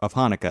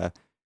Hanukkah,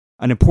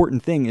 an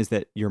important thing is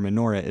that your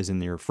menorah is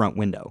in your front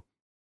window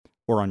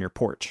or on your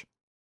porch.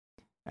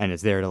 And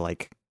it's there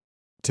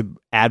to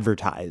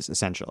advertise,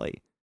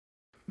 essentially.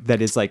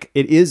 That is it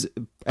is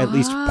at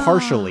least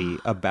partially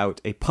about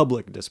a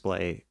public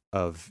display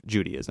of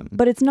Judaism.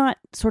 But it's not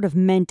sort of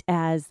meant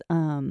as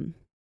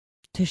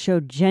to show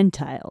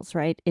Gentiles,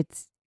 right?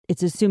 It's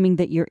assuming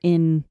that you're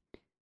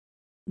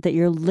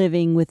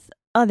living with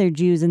other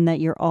Jews and that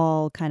you're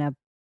all kind of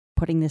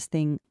putting this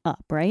thing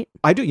up, right?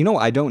 I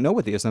don't know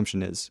what the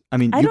assumption is. I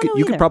mean, I you don't could know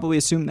you could either. probably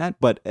assume that,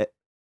 but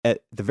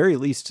at the very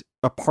least,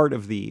 a part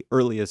of the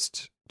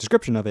earliest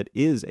description of it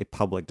is a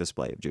public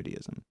display of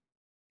Judaism.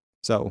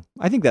 So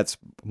I think that's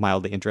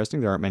mildly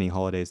interesting. There aren't many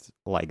holidays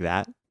like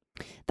that.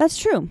 That's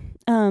true.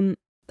 I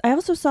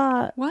also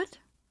saw. What?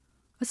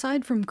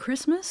 Aside from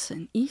Christmas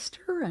and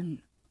Easter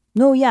and...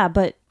 No, yeah,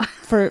 but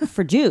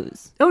for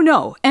Jews. Oh,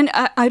 no. And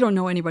I don't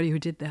know anybody who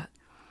did that.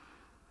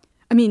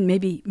 I mean,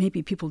 maybe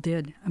people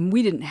did. I mean,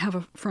 we didn't have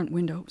a front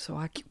window, so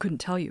I couldn't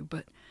tell you,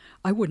 but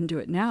I wouldn't do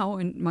it now.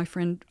 And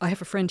I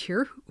have a friend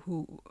here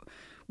who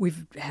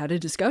we've had a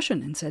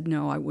discussion and said,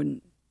 no, I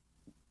wouldn't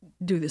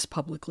do this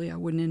publicly. I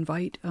wouldn't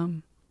invite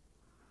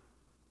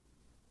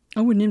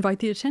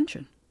the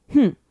attention.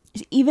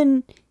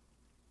 Even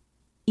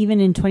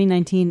in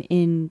 2019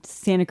 in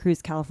Santa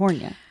Cruz,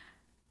 California.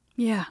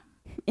 Yeah.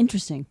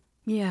 Interesting.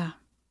 Yeah.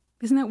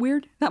 Isn't that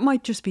weird? That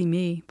might just be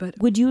me, but...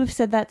 Would you have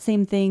said that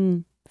same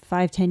thing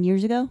 5-10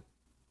 years ago?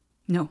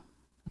 No.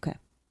 Okay.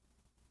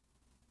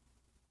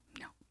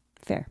 No.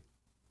 Fair.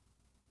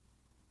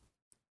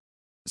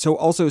 So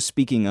also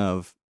speaking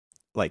of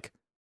like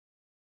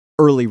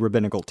early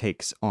rabbinical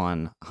takes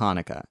on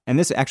Hanukkah, and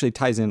this actually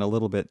ties in a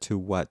little bit to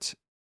what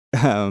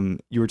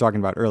you were talking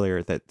about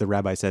earlier, that the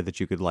rabbi said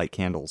that you could light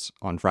candles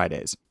on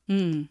Fridays.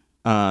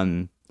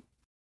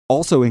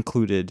 Also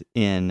included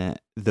in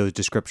those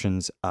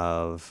descriptions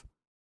of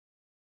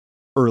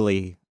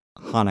early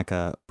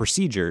Hanukkah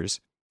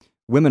procedures,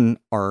 women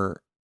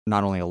are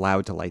not only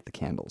allowed to light the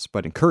candles,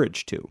 but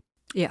encouraged to.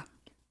 Yeah.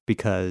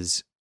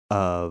 Because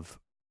of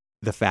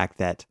the fact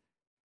that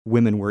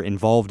women were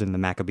involved in the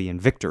Maccabean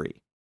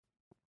victory.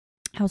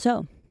 How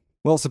so?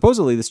 Well,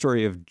 supposedly the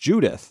story of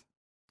Judith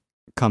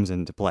comes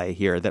into play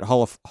here, that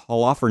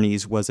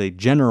Holofernes was a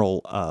general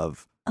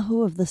of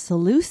the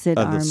Seleucid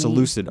army. Of the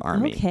Seleucid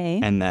army. Okay.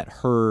 And that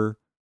her,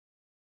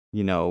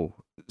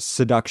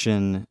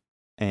 seduction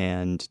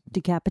and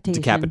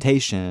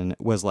decapitation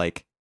was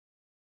like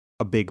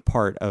a big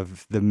part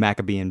of the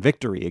Maccabean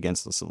victory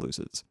against the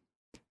Seleucids.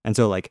 And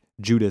so like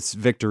Judith's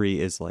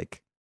victory is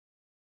like,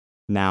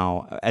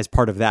 now as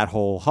part of that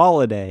whole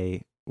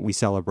holiday, we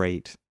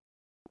celebrate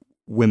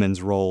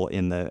women's role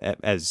in the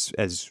as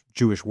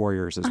Jewish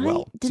warriors as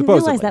well. I didn't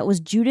realize that. Was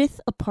Judith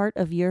a part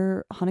of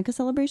your Hanukkah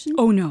celebration?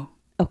 Oh, no.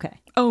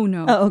 Okay. Oh,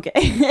 no. Oh,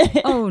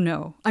 okay. Oh,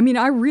 no. I mean,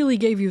 I really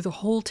gave you the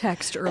whole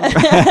text earlier.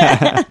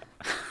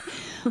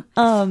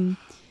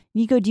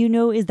 Nico, do you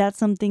know, is that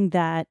something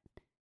that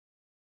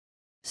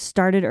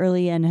started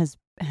early and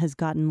has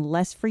gotten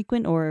less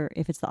frequent, or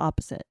if it's the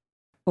opposite?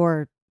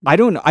 Or I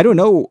don't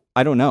know.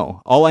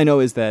 All I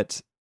know is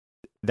that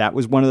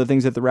was one of the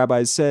things that the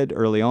rabbis said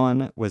early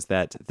on, was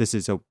that this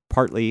is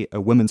partly a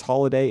women's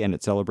holiday and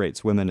it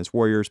celebrates women as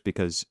warriors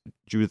because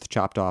Judith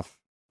chopped off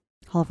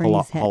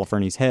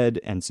Holofernes' head,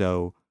 and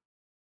so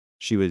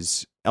she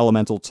was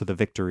elemental to the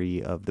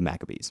victory of the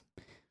Maccabees.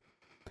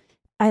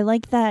 I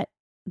like that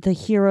the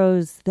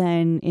heroes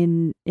then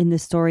in the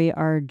story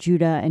are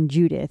Judah and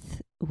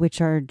Judith, which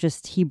are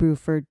just Hebrew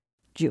for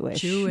Jewish.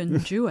 Jew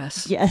and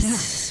Jewess.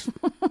 Yes.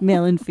 Yeah.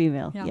 Male and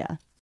female. Yeah.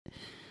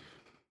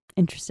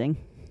 Interesting.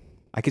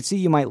 I could see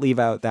you might leave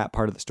out that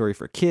part of the story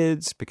for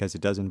kids because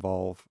it does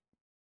involve,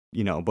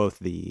 both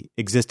the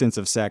existence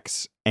of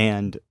sex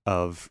and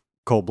of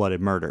cold-blooded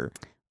murder.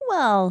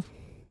 Well,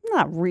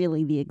 not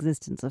really the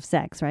existence of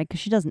sex, right? Because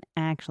she doesn't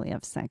actually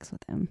have sex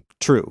with him.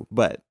 True,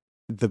 but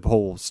the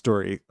whole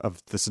story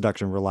of the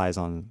seduction relies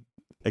on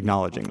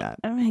acknowledging that.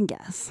 I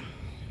guess.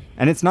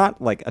 And it's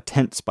not like a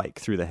tent spike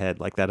through the head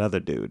like that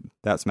other dude.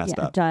 That's messed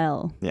up.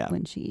 Giles,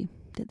 when she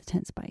did the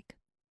tent spike.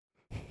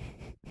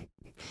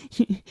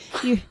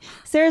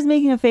 Sarah's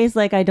making a face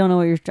like I don't know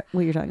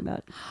what you're talking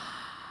about.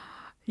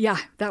 Yeah,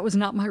 that was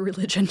not my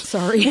religion.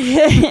 Sorry.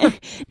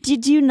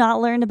 Did you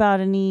not learn about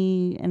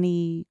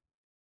any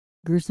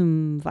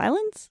gruesome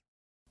violence?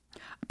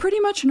 Pretty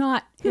much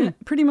not.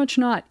 Pretty much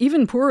not.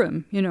 Even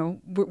Purim,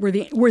 where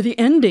the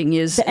ending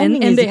is,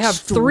 and they have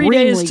 3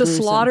 days to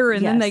slaughter,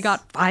 and then they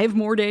got 5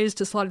 more days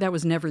to slaughter. That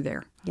was never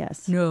there.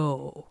 Yes.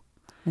 No.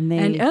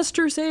 And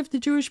Esther saved the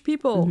Jewish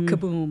people. Mm-hmm.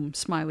 Kaboom!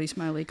 Smiley,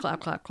 smiley,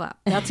 clap, clap, clap.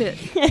 That's it.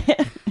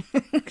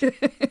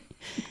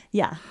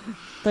 Yeah,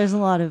 there's a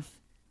lot of.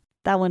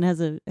 That one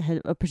had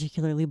a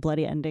particularly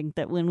bloody ending.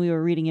 That when we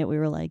were reading it, we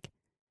were like,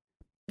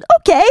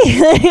 "Okay,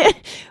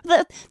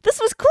 this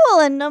was cool,"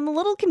 and I'm a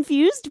little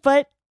confused,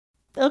 but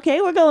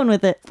okay, we're going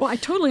with it. Well, I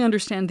totally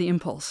understand the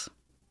impulse.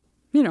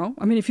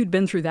 If you'd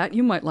been through that,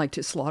 you might like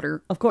to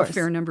slaughter, of course, a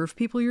fair number of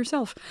people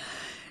yourself.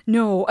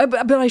 No,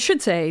 but I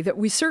should say that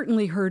we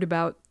certainly heard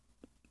about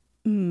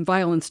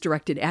violence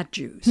directed at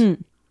Jews,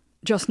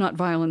 just not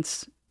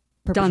violence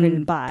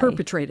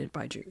perpetrated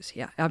by Jews.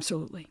 Yeah,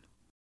 absolutely.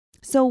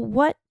 So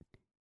what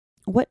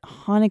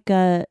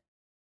Hanukkah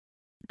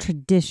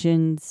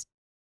traditions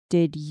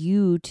did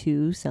you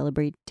two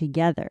celebrate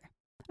together?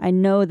 I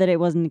know that it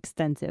wasn't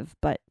extensive,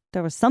 but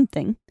there was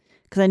something,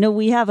 because I know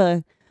we have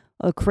a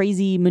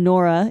crazy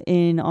menorah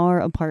in our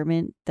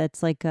apartment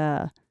that's like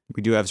a...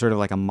 We do have sort of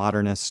like a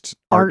modernist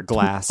art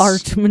glass.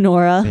 Art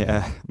menorah.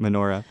 Yeah,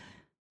 menorah.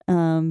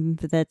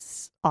 But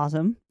that's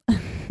awesome.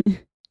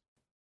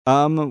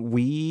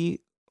 We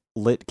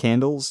lit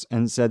candles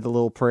and said the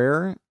little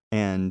prayer,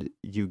 and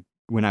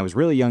when I was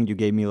really young, you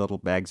gave me little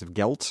bags of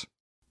gelt.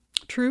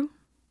 True.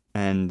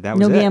 And that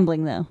was no it.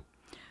 Gambling, though.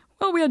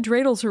 Well, we had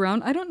dreidels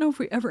around. I don't know if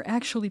we ever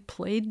actually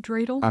played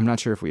dreidel. I'm not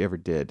sure if we ever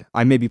did.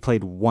 I maybe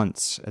played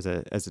once as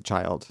a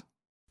child.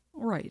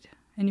 Right.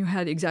 And you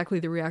had exactly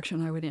the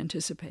reaction I would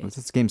anticipate.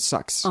 This game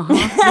sucks.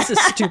 This is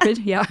stupid.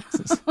 Yeah.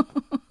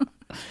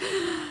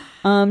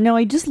 No,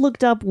 I just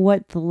looked up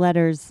what the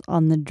letters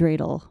on the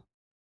dreidel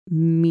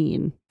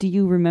mean. Do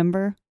you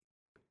remember?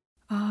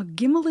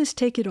 Gimel is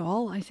take it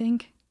all, I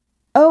think.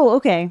 Oh,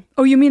 okay.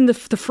 Oh, you mean the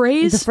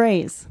phrase? The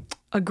phrase.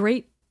 A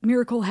great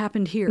miracle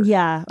happened here.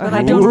 Yeah. But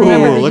I don't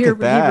remember the look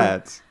Hebrew.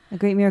 at that. A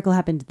great miracle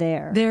happened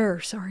there. There,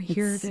 sorry,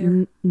 here, It's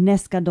there.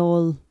 Nes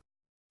Gadol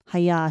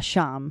Haya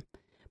Sham.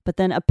 But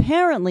then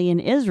apparently in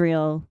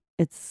Israel,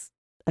 it's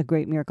a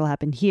great miracle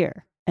happened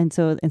here. And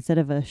so instead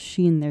of a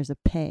sheen, there's a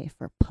pei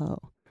for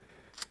po.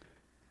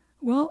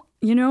 Well,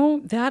 you know,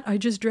 that I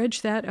just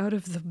dredged that out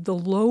of the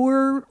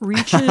lower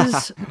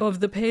reaches of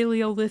the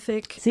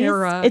Paleolithic See,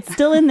 era. it's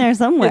still in there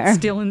somewhere. It's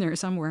still in there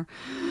somewhere.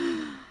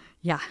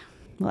 Yeah.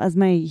 Well, as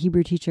my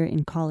Hebrew teacher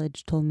in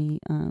college told me,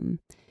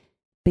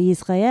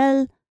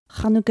 Israel,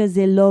 Hanukkah is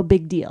no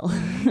big deal.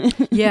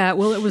 Yeah,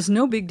 well, it was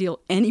no big deal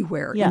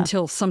anywhere Yeah.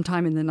 until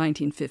sometime in the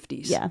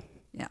 1950s. Yeah.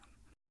 Yeah.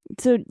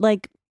 So,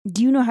 like,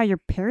 do you know how your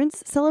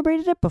parents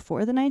celebrated it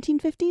before the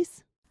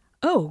 1950s?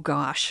 Oh,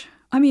 gosh.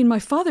 I mean, my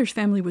father's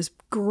family was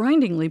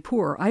grindingly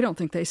poor. I don't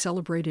think they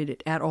celebrated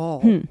it at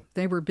all.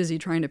 They were busy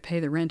trying to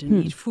pay the rent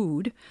and eat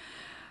food.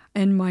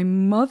 And my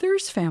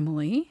mother's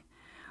family,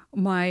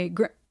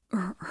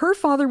 her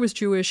father was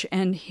Jewish,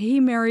 and he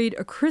married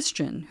a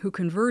Christian who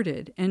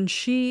converted, and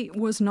she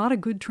was not a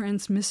good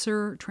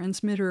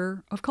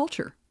transmitter of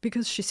culture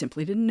because she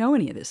simply didn't know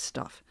any of this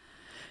stuff.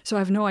 So I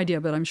have no idea,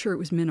 but I'm sure it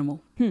was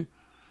minimal.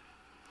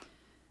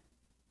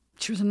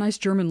 She was a nice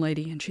German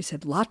lady, and she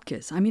said,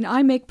 latkes. I mean,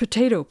 I make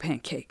potato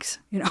pancakes,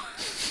 you know.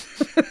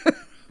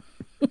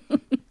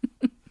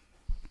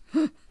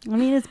 I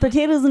mean, it's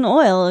potatoes and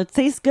oil. It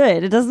tastes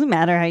good. It doesn't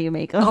matter how you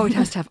make them. Oh, it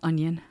has to have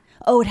onion.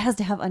 Oh, it has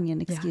to have onion.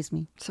 Excuse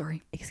me.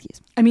 Sorry.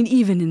 Excuse me. I mean,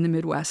 even in the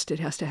Midwest, it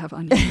has to have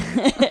onion.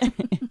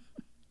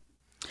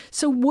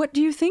 So what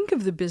do you think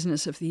of the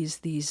business of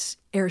these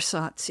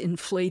ersatz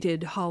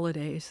inflated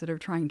holidays that are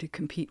trying to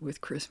compete with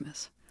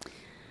Christmas?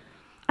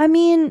 I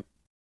mean,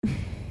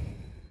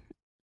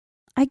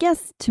 I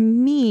guess to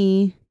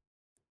me,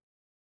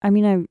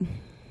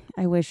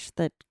 I wish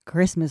that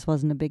Christmas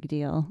wasn't a big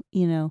deal,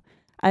 you know.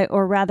 I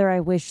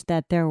wish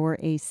that there were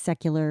a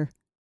secular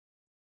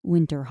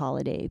winter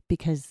holiday,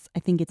 because I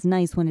think it's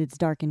nice when it's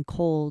dark and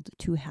cold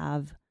to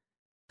have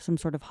some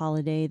sort of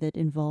holiday that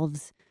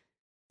involves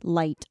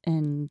light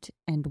and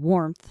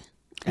warmth.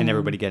 And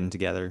everybody getting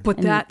together. But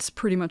that's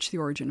pretty much the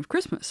origin of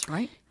Christmas,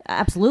 right?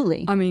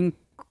 Absolutely. I mean,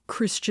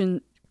 Christian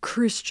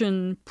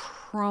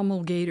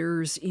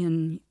promulgators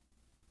in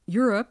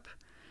Europe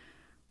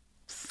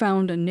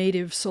found a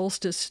native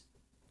solstice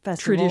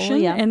Festival,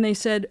 tradition, yeah. and they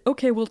said,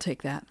 okay, we'll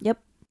take that. Yep.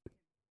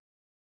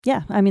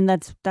 Yeah, I mean,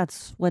 that's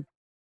what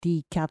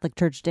the Catholic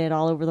Church did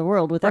all over the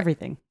world with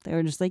everything. They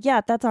were just like,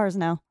 yeah, that's ours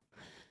now.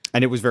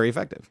 And it was very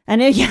effective.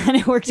 And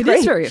it works It great.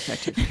 is very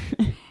effective.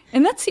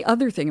 And that's the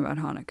other thing about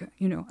Hanukkah,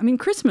 you know. I mean,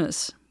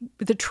 Christmas,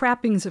 the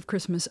trappings of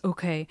Christmas,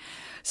 okay,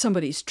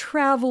 somebody's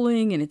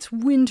traveling and it's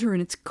winter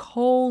and it's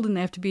cold and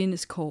they have to be in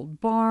this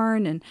cold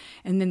barn, and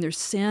then there's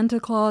Santa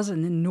Claus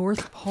and the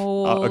North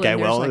Pole. Oh, okay,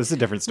 and well, there's, it's a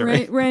different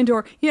story.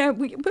 Randor. Yeah,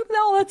 but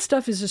all that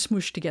stuff is just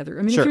smooshed together.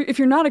 I mean, Sure. if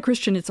you're not a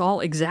Christian, it's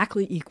all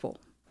exactly equal.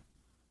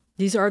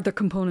 These are the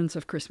components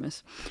of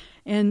Christmas.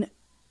 And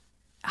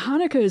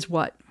Hanukkah is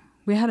what?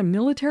 We had a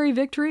military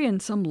victory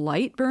and some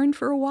light burned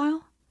for a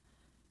while?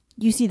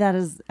 You see that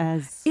as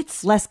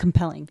It's- less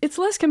compelling. It's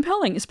less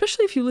compelling,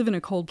 especially if you live in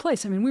a cold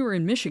place. I mean, we were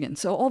in Michigan,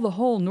 so all the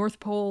whole North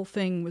Pole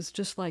thing was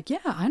just like, yeah,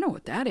 I know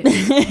what that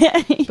is.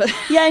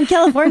 Yeah, in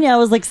California, I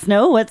was like,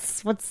 snow?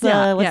 What's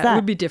that? It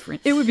would be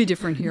different. It would be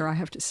different here, I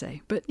have to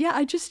say. But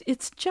yeah,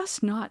 it's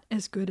just not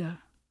as good a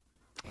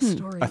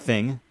story. A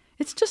thing.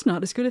 It's just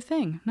not as good a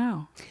thing,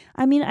 no.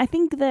 I mean, I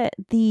think that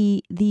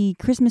the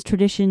Christmas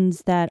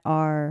traditions that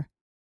are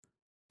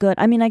good,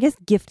 I mean, I guess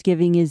gift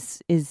giving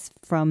is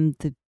from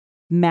the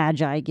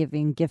Magi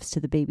giving gifts to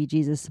the baby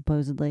Jesus,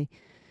 supposedly,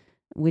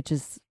 which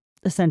is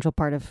a central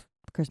part of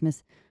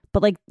Christmas.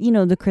 But like, you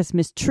know, the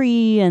Christmas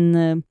tree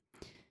and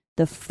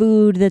the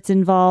food that's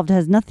involved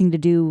has nothing to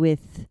do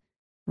with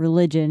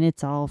religion.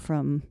 It's all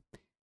from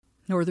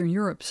Northern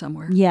Europe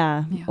somewhere.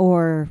 yeah. Yeah.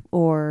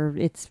 Or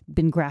it's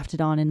been grafted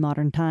on in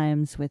modern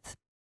times with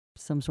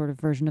some sort of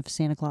version of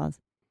Santa Claus.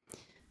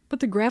 But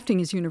the grafting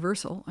is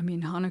universal. I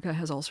mean, Hanukkah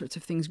has all sorts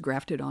of things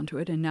grafted onto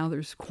it, and now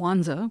there's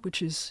Kwanzaa,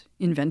 which is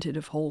invented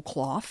of whole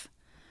cloth.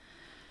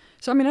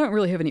 So, I mean, I don't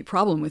really have any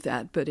problem with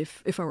that, but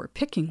if I were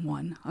picking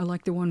one, I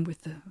like the one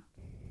with the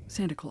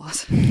Santa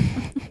Claus.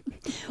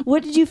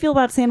 What did you feel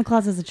about Santa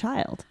Claus as a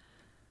child?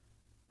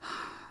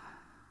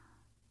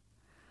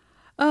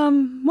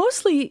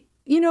 Mostly,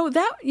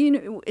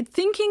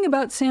 thinking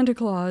about Santa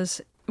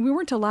Claus, we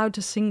weren't allowed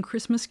to sing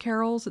Christmas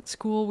carols at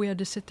school. We had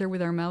to sit there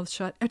with our mouths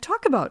shut.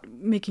 Talk about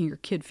making your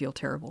kid feel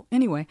terrible.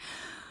 Anyway,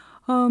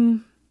 I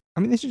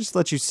mean, they should just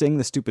let you sing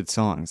the stupid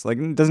songs. Like,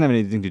 it doesn't have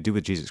anything to do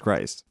with Jesus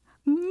Christ.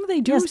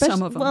 they do,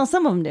 some of them. Well,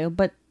 some of them do,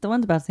 but the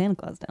ones about Santa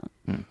Claus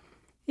don't.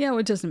 Yeah, well,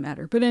 it doesn't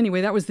matter. But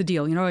anyway, that was the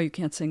deal. You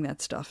can't sing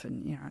that stuff,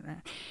 and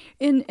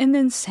and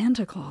then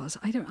Santa Claus.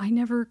 I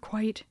never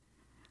quite.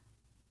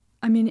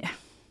 I mean,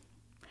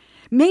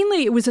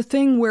 mainly it was a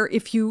thing where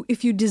if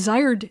you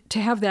desired to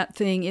have that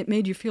thing, it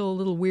made you feel a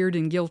little weird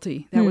and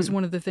guilty. That was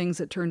one of the things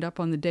that turned up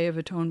on the Day of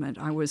Atonement.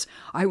 I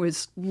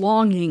was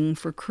longing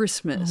for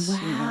Christmas. Wow.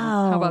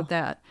 How about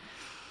that?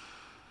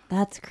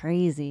 That's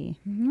crazy.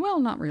 Well,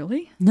 not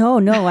really. No.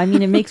 I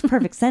mean, it makes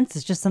perfect sense.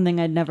 It's just something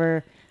I'd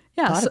never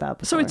thought about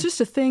before. So it's just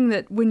a thing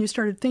that when you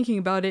started thinking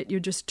about it, you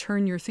just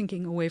turn your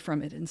thinking away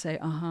from it and say,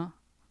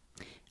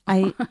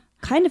 I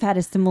kind of had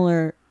a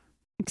similar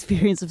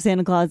experience of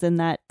Santa Claus in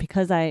that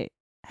because I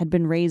had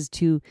been raised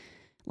to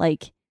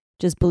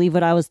just believe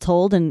what I was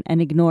told and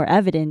ignore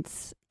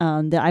evidence,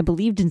 that I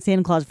believed in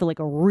Santa Claus for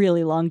a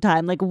really long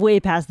time, way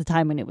past the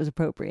time when it was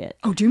appropriate.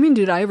 Oh, do you mean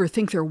did I ever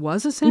think there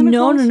was a Santa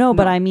Claus? No.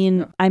 But I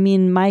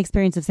mean, my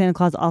experience of Santa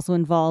Claus also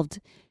involved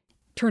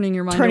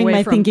turning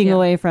my thinking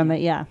away from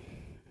it. Yeah.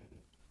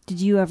 Did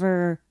you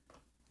ever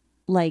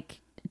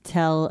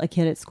tell a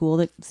kid at school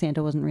that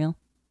Santa wasn't real?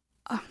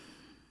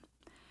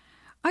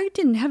 I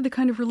didn't have the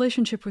kind of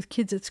relationship with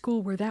kids at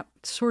school where that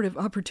sort of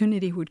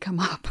opportunity would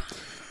come up.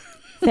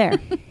 Fair.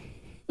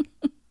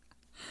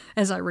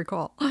 As I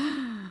recall.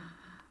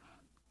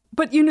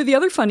 But, the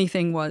other funny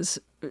thing was,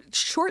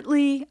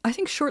 shortly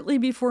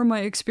before my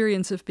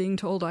experience of being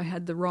told I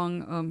had the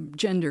wrong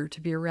gender to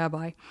be a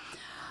rabbi,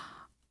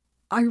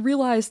 I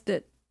realized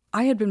that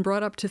I had been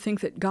brought up to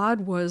think that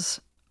God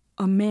was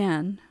a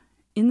man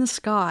in the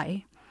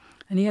sky,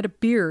 and he had a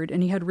beard,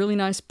 and he had really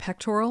nice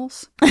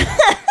pectorals,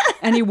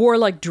 and he wore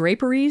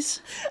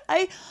draperies.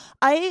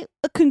 I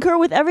concur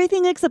with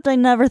everything except I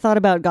never thought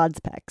about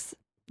God's pecs.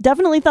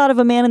 Definitely thought of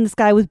a man in the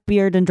sky with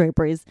beard and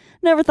draperies.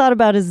 Never thought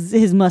about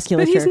his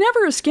musculature. But he's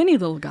never a skinny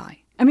little guy.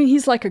 I mean,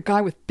 he's like a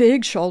guy with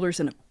big shoulders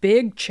and a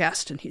big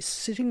chest, and he's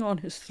sitting on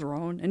his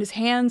throne, and his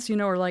hands,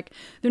 are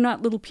they're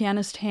not little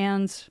pianist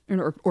hands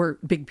or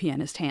big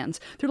pianist hands.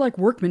 They're like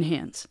workman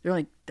hands. They're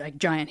like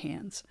giant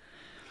hands.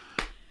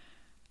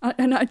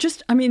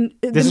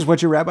 This is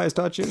what your rabbis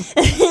taught you?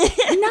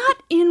 Not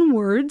in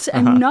words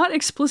and not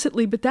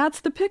explicitly, but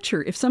that's the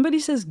picture. If somebody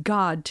says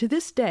God, to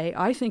this day,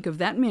 I think of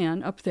that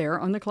man up there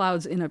on the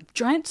clouds in a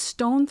giant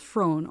stone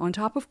throne on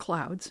top of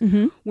clouds,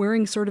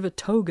 wearing sort of a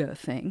toga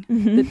thing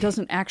that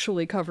doesn't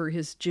actually cover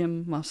his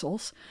gym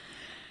muscles.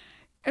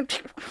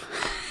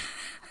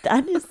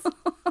 That is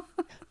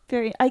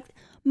very...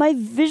 My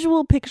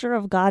visual picture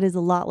of God is a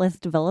lot less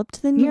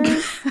developed than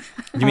yours.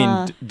 You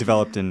mean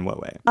developed in what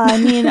way? I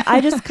mean,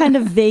 I just kind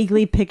of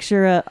vaguely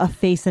picture a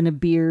face and a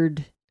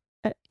beard.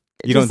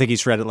 You don't think he's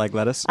shredded like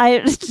lettuce?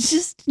 I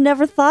just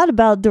never thought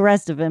about the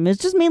rest of him.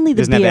 It's just mainly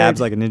the Doesn't beard. have abs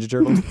like a Ninja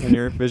Turtle in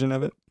your vision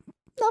of it?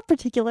 Not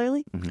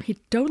particularly. He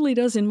totally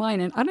does in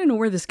mine, and I don't know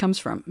where this comes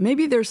from.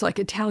 Maybe there's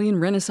Italian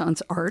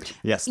Renaissance art.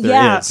 Yes,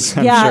 there is.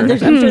 I'm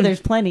sure. I'm sure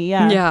there's plenty,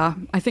 yeah. Yeah,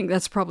 I think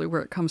that's probably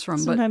where it comes from.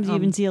 Sometimes you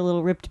even see a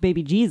little ripped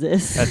baby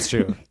Jesus. That's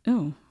true.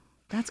 Oh,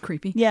 that's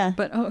creepy. Yeah.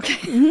 But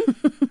okay.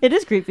 It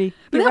is creepy.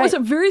 But that was a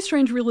very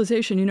strange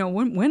realization.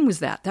 When was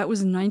that? That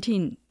was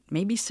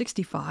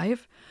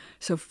 1965.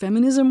 So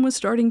feminism was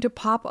starting to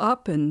pop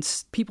up, and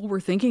people were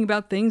thinking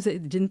about things they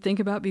didn't think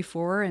about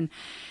before. And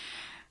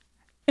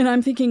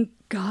I'm thinking,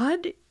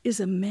 God is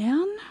a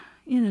man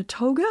in a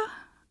toga?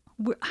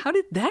 How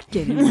did that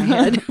get in my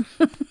head?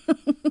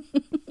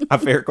 A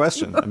fair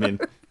question.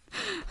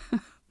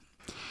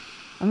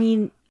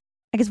 I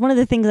guess one of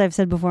the things I've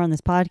said before on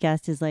this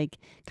podcast is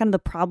kind of the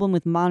problem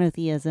with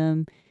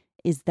monotheism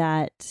is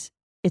that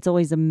it's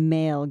always a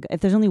male.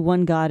 If there's only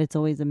one God, it's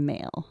always a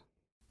male.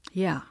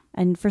 Yeah.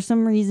 And for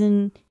some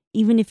reason,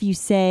 even if you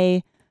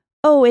say,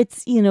 oh,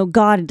 it's,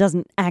 God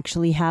doesn't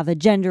actually have a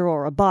gender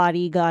or a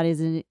body. God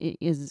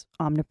is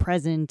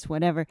omnipresent,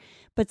 whatever.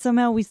 But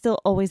somehow we still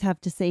always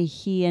have to say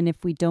he, and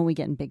if we don't, we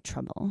get in big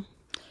trouble.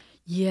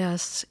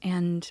 Yes,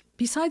 and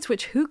besides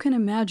which, who can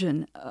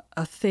imagine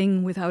a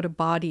thing without a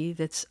body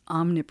that's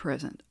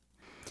omnipresent?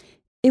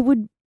 It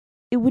would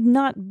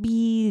not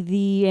be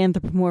the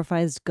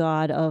anthropomorphized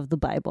God of the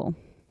Bible.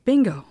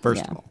 Bingo.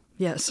 First of all.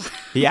 Yes.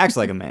 He acts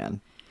like a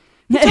man.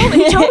 He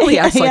totally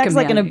acts like a man. He acts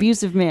like an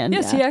abusive man.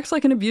 Yes, he acts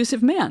like an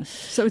abusive man.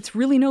 So it's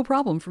really no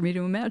problem for me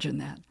to imagine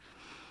that.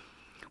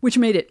 Which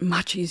made it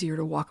much easier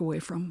to walk away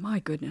from. My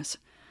goodness.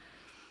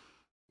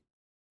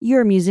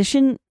 You're a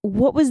musician.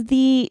 What was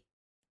the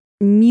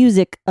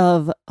music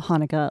of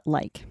Hanukkah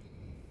like?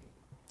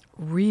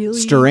 Really?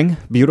 Stirring?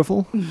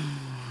 Beautiful?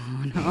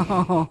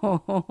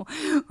 No.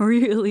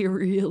 Really,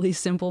 really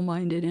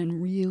simple-minded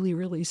and really,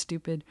 really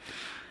stupid.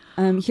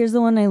 Here's the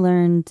one I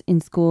learned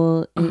in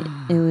school.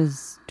 It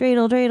was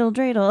dreidel, dreidel,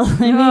 dreidel.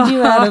 I made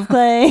you out of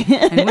clay.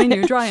 And when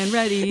you're dry and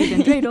ready,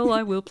 then dreidel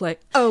I will play.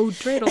 Oh,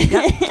 dreidel.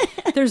 Yeah.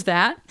 There's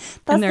that.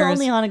 That's the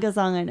only Hanukkah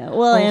song I know.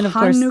 Well, and of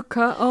course,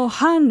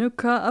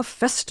 Hanukkah, a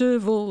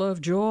festival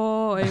of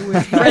joy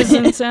with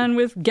presents and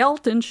with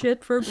gelt and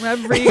shit for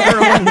every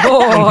girl and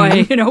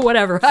boy.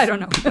 Whatever. I don't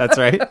know. That's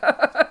right.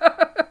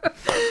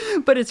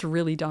 but it's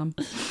really dumb.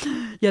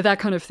 Yeah, that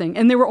kind of thing.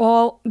 And they were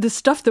all, the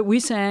stuff that we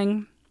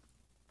sang,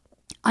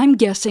 I'm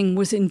guessing,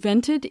 was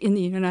invented in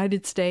the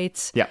United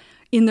States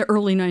in the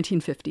early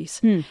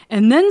 1950s.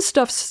 And then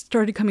stuff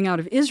started coming out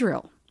of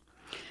Israel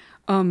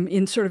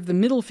in sort of the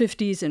middle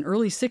 50s and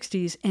early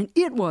 60s, and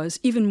it was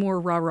even more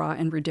rah-rah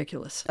and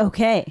ridiculous.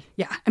 Okay.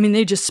 Yeah, I mean,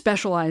 they just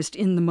specialized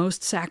in the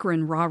most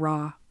saccharine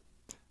rah-rah.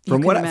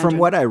 From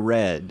what I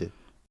read,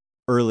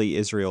 early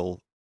Israel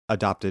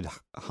adopted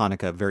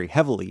Hanukkah very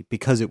heavily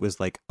because it was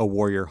like a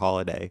warrior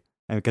holiday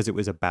and because it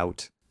was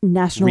about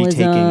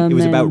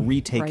nationalism.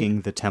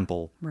 retaking the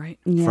temple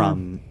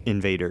from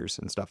invaders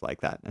and stuff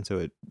like that. And so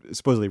it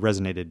supposedly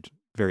resonated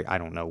I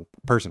don't know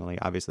personally,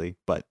 obviously,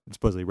 but it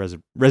supposedly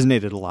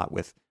resonated a lot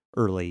with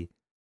early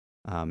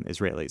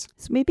Israelis.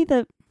 So maybe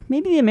the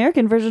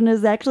American version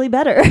is actually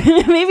better.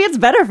 Maybe it's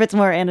better if it's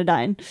more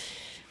anodyne.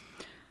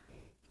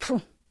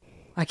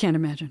 I can't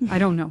imagine. I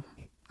don't know.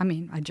 I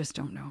mean, I just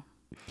don't know.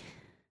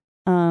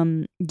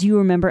 Do you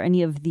remember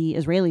any of the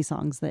Israeli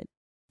songs that?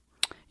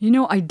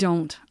 I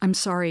don't. I'm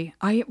sorry.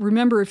 I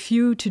remember a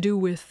few to do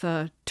with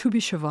Tu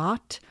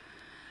B'Shavat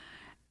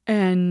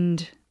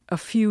and a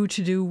few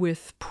to do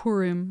with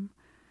Purim,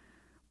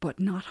 but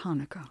not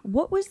Hanukkah.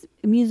 What was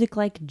music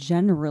like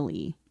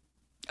generally?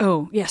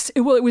 Oh, yes.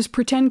 It was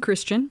pretend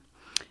Christian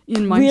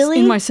in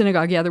my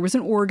synagogue. Yeah, there was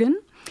an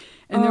organ,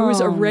 and there was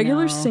a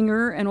regular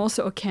singer and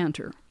also a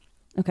cantor.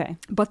 Okay.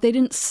 But they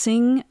didn't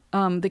sing,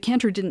 the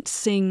cantor didn't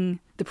sing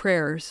the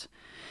prayers.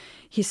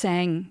 He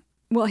sang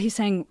a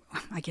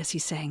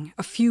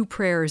few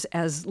prayers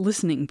as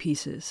listening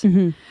pieces.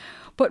 Mm-hmm.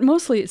 But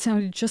mostly it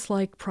sounded just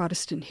like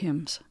Protestant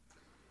hymns.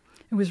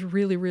 It was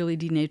really, really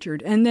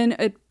denatured. And then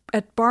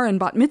at bar and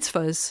bat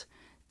mitzvahs,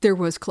 there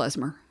was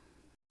klezmer.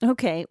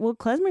 Okay. Well,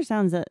 klezmer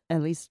sounds at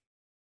least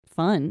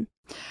fun.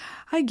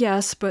 I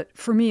guess, but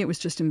for me it was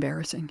just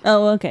embarrassing.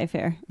 Oh, okay,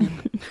 fair.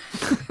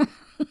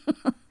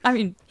 I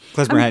mean,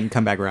 klezmer hadn't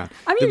come back around.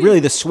 I mean, really,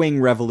 the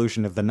swing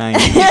revolution of the 90s,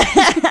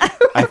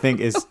 I think,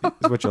 is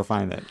what you'll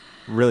find that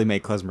really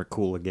made klezmer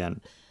cool again.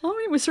 Well,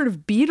 it was sort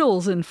of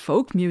Beatles and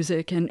folk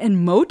music and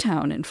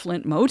Motown and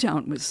Flint.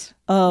 Motown was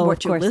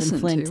what you listened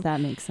in Flint, to.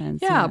 That makes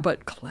sense. Yeah,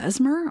 but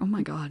klezmer? Oh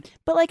my God.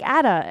 But like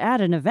at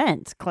an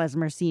event,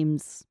 klezmer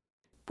seems...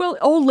 Well,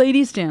 old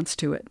ladies dance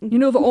to it.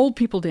 The old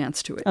people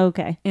dance to it.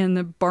 Okay. And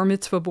the bar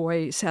mitzvah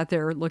boy sat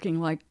there looking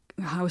like,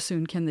 how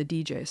soon can the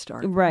DJ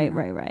start? Right.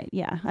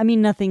 Yeah. I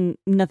mean, nothing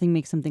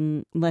makes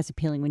something less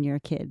appealing when you're a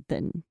kid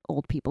than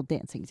old people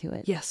dancing to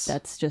it. Yes.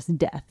 That's just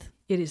death.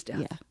 It is death.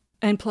 Yeah.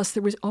 And plus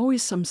there was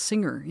always some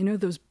singer,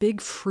 those big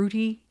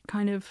fruity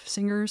kind of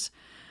singers.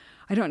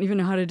 I don't even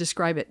know how to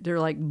describe it. They're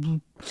like, blah,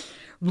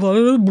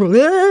 blah,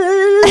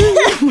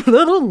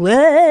 blah,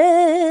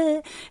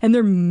 blah, and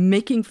they're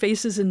making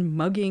faces and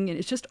mugging, and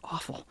it's just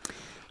awful.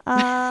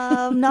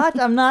 I'm not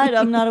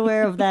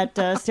aware of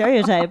that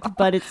stereotype,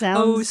 but it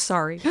sounds. Oh,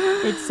 sorry.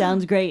 It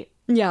sounds great.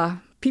 Yeah,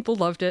 people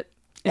loved it.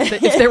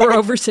 If they were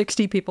over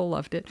 60, people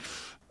loved it.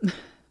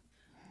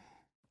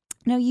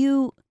 Now,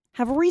 you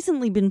have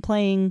recently been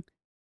playing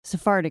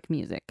Sephardic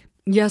music.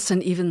 Yes,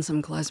 and even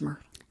some klezmer.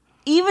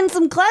 Even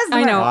some klezmer.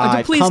 I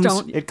know. Please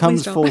don't. It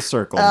comes full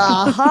circle.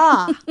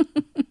 Aha.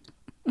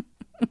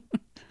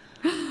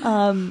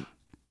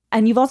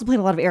 And you've also played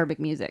a lot of Arabic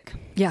music.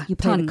 Yeah, you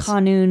played a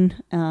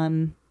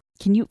qanun.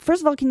 Can you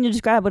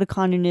describe what a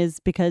qanun is?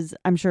 Because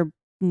I'm sure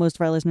most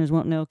of our listeners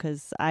won't know,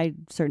 because I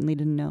certainly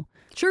didn't know.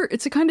 Sure.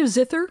 It's a kind of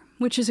zither,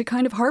 which is a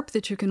kind of harp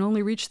that you can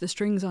only reach the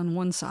strings on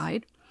one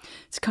side.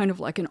 It's kind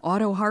of like an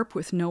auto harp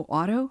with no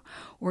auto,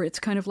 or it's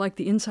kind of like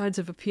the insides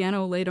of a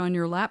piano laid on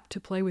your lap to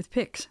play with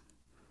picks.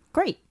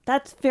 Great.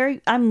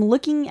 I'm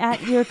looking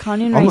at your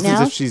qanun right Almost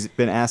now. as if she's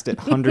been asked it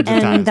hundreds of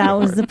times And that before.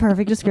 was the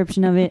perfect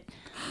description of it.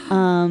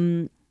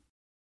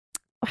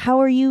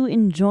 How are you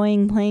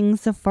enjoying playing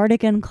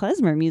Sephardic and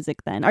klezmer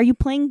music then? Are you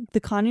playing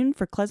the qanun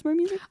for klezmer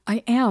music?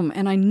 I am,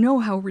 and I know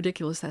how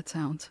ridiculous that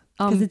sounds.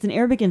 Because it's an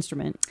Arabic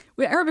instrument.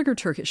 Well, Arabic or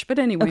Turkish, but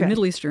anyway, Okay.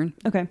 Middle Eastern.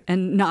 Okay.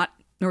 And not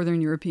Northern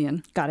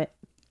European. Got it.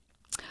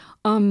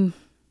 How am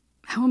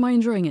I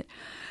enjoying it?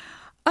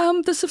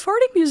 The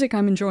Sephardic music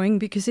I'm enjoying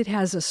because it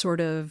has a sort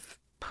of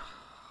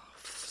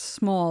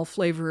small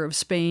flavor of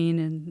Spain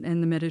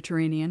and the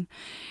Mediterranean.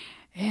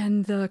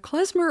 And the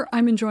klezmer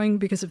I'm enjoying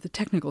because of the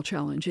technical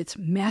challenge. It's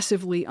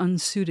massively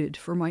unsuited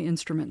for my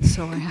instrument,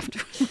 so I have to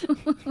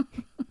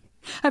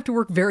I have to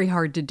work very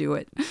hard to do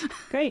it.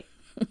 Great.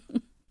 I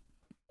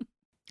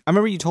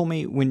remember you told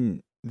me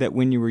when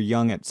you were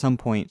young, at some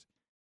point,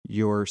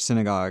 your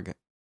synagogue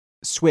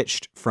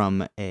switched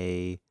from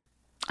an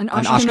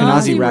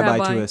Ashkenazi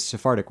rabbi to a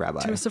Sephardic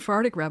rabbi. To a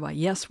Sephardic rabbi,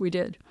 yes, we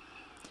did.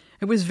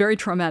 It was very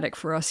traumatic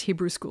for us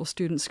Hebrew school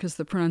students because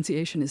the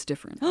pronunciation is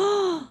different.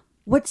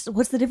 What's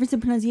the difference in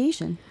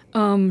pronunciation?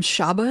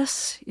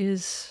 Shabbos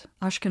is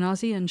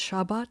Ashkenazi and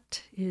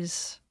Shabbat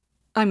is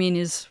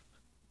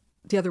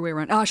the other way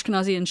around.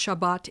 Ashkenazi and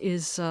Shabbat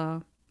is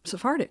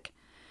Sephardic.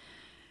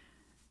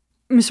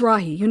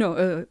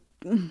 Mizrahi,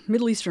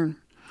 Middle Eastern.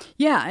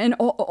 Yeah, and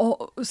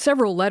all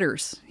several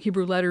letters,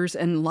 Hebrew letters,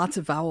 and lots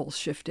of vowels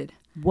shifted.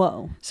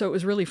 Whoa. So it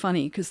was really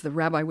funny because the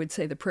rabbi would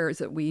say the prayers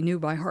that we knew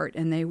by heart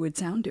and they would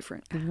sound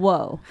different.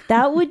 Whoa.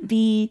 That would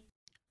be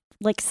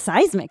like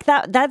seismic.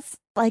 That's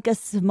like a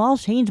small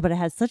change, but it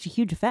has such a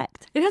huge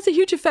effect. It has a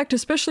huge effect,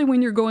 especially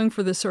when you're going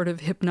for this sort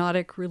of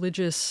hypnotic,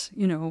 religious,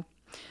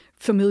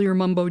 familiar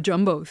mumbo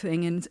jumbo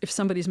thing. And if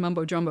somebody's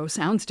mumbo jumbo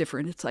sounds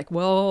different, it's like,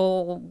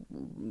 well,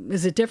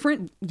 is it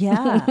different?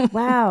 Yeah.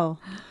 Wow.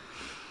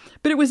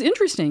 But it was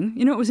interesting.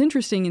 It was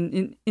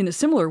interesting in a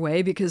similar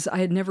way because I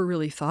had never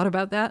really thought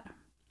about that.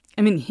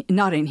 I mean,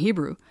 not in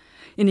Hebrew.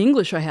 In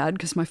English I had,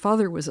 because my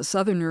father was a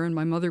Southerner and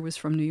my mother was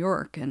from New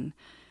York. And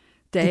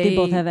did they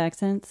both have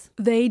accents?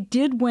 They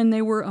did when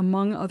they were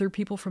among other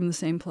people from the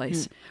same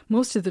place.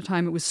 Most of the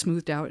time it was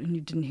smoothed out and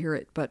you didn't hear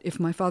it. But if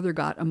my father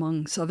got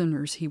among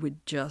Southerners, he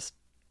would just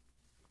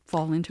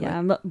fall into it.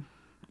 Yeah,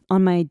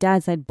 on my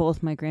dad's side,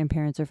 both my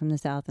grandparents are from the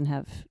South and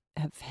have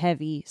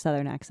heavy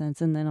Southern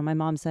accents. And then on my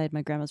mom's side,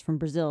 my grandma's from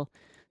Brazil.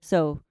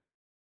 So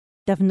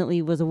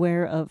definitely was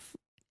aware of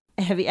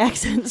heavy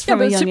accents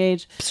from a young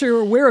age. So you're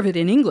aware of it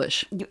in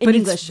English.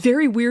 English. It's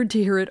very weird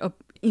to hear it,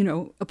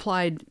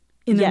 applied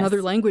in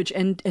another language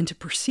and to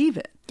perceive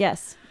it.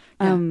 Yes.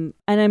 Yeah. And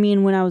I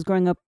mean, when I was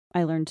growing up,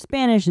 I learned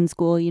Spanish in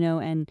school,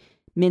 and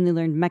mainly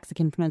learned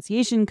Mexican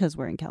pronunciation because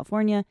we're in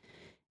California.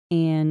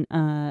 And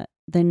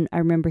then I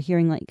remember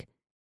hearing like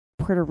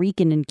Puerto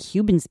Rican and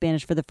Cuban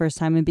Spanish for the first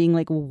time and being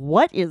like,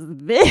 what is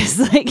this?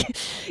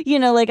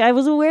 Like I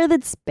was aware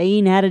that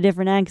Spain had a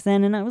different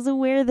accent, and I was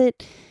aware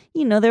that,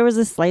 there was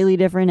a slightly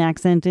different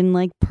accent in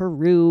like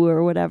Peru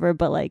or whatever.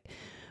 But like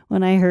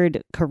when I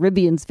heard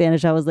Caribbean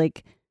Spanish, I was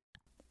like,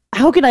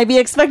 how can I be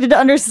expected to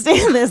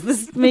understand this?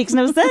 This makes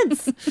no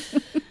sense.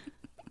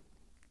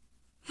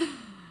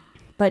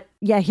 But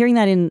yeah, hearing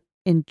that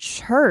in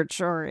church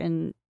or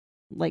in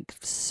like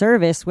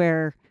service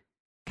where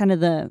kind of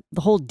the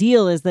whole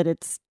deal is that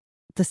it's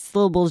the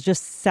syllables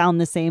just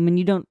sound the same and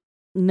you don't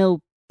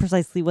know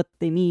precisely what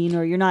they mean,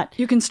 or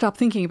you can stop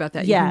thinking about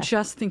that. Yeah. You can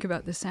just think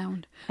about the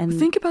sound. And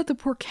think about the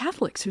poor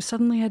Catholics who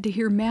suddenly had to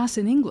hear Mass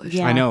in English.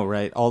 Yeah. I know,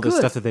 right? All this Good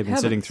stuff that they've been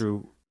sitting heavens.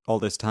 through all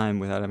this time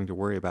without having to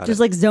worry about just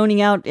it. like zoning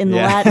out in the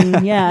Yeah. Latin.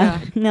 Yeah.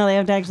 Yeah. No, they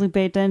have to actually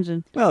pay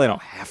attention. Well, they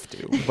don't have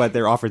to, but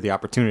they're offered the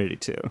opportunity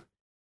to.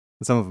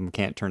 Some of them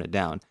can't turn it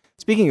down.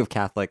 Speaking of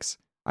Catholics,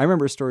 I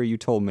remember a story you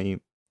told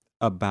me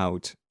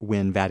about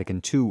when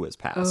Vatican II was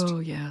passed. Oh,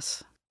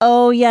 yes.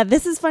 Oh yeah,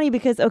 this is funny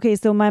because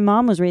so my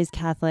mom was raised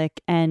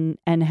Catholic and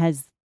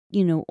has,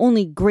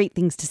 only great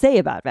things to say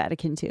about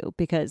Vatican II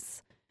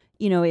because,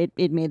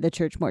 it made the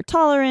church more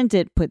tolerant,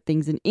 it put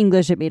things in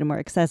English, it made it more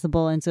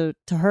accessible, and so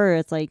to her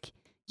it's like,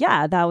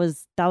 yeah, that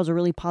was a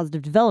really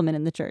positive development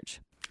in the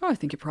church. Oh, I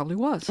think it probably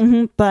was.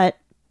 But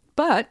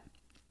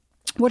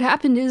what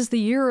happened is the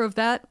year of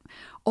that,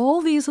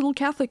 all these little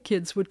Catholic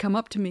kids would come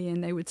up to me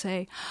and they would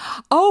say,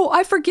 "Oh,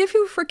 I forgive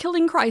you for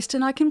killing Christ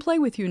and I can play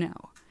with you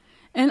now."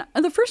 And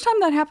the first time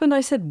that happened,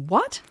 I said,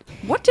 "What?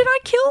 What did I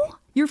kill?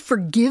 You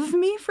forgive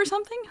me for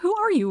something? Who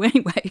are you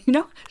anyway?"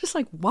 Just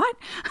like, what?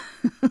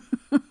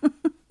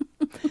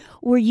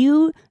 were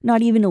you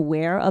not even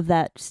aware of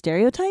that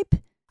stereotype?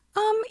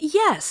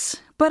 Yes,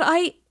 but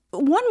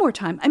one more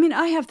time,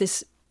 I have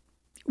this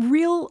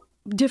real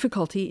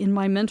difficulty in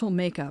my mental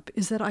makeup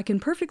is that I can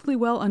perfectly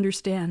well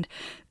understand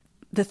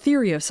the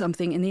theory of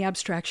something and the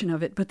abstraction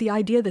of it, but the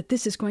idea that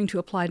this is going to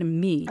apply to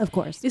me, Of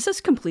course. is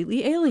just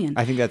completely alien.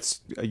 I think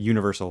that's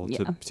universal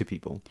to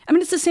people.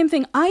 It's the same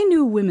thing. I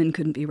knew women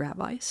couldn't be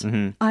rabbis.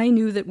 I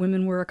knew that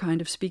women were a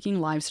kind of speaking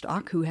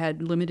livestock who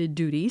had limited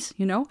duties,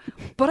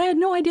 but I had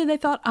no idea they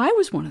thought I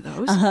was one of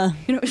those.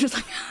 It was just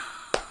like...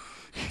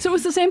 So it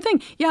was the same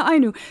thing. Yeah, I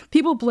knew.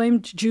 People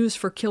blamed Jews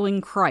for killing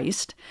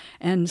Christ,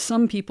 and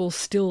some people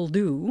still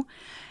do.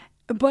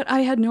 But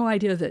I had no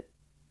idea that...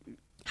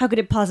 How could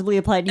it possibly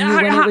apply to you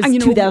when it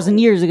was 2,000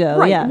 years ago?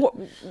 Right. Yeah.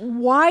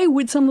 Why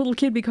would some little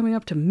kid be coming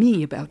up to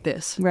me about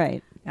this?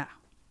 Right. Yeah.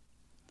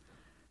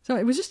 So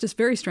it was just this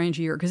very strange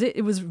year because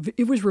it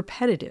was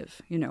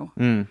repetitive,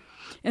 And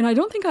I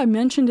don't think I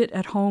mentioned it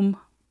at home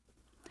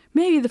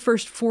maybe the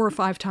first 4 or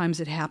 5 times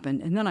it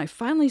happened. And then I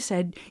finally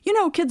said,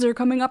 kids are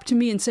coming up to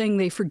me and saying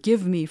they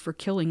forgive me for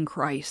killing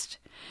Christ.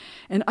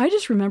 And I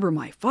just remember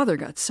my father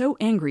got so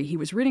angry. He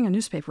was reading a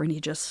newspaper and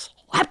he just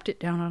slapped it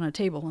down on a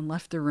table and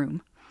left the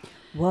room.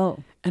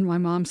 Whoa. And my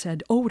mom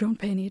said, "Oh, don't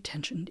pay any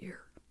attention, dear."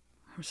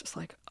 I was just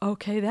like,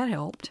 okay, that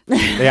helped.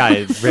 Yeah,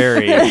 it's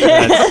very...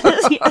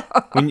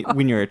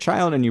 when you're a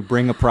child and you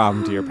bring a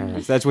problem to your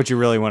parents, that's what you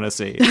really want to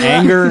see.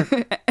 Anger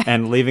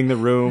and leaving the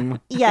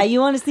room. Yeah, you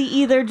want to see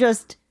either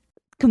just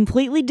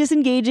completely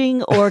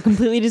disengaging or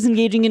completely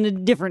disengaging in a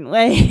different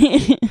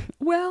way.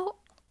 Well,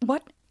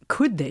 what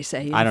could they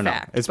say, in I don't know.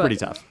 fact? It's pretty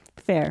tough.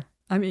 Fair.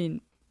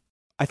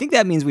 I think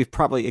that means we've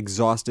probably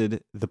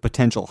exhausted the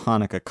potential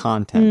Hanukkah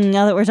content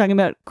Now that we're talking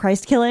about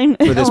Christ killing.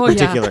 for this Oh, yeah.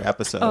 particular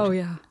episode. Oh,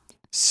 yeah.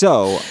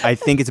 So I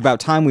think it's about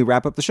time we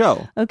wrap up the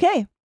show.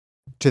 Okay.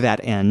 To that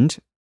end,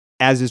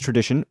 as is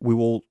tradition, we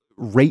will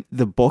rate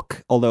the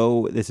book,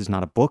 although this is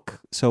not a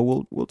book,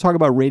 so we'll talk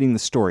about rating the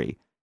story.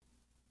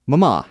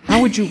 Mama,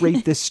 how would you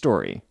rate this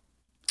story?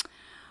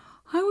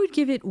 I would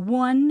give it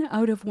 1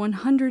 out of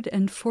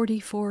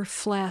 144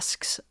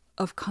 flasks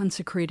of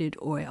consecrated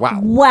oil.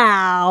 Wow.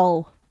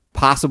 Wow.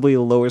 Possibly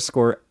the lowest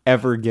score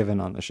ever given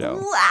on the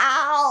show.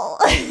 Wow.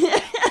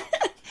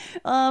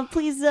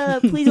 Please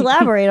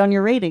elaborate on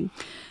your rating.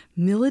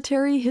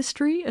 Military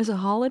history as a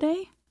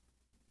holiday?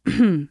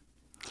 And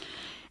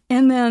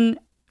then...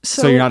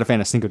 So you're not a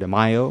fan of Cinco de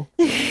Mayo?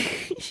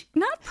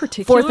 Not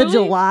particularly. 4th of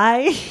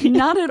July?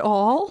 Not at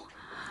all.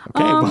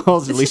 Okay,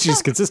 well, at least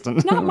she's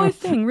consistent. Not my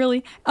thing,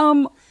 really.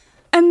 And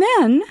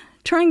then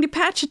trying to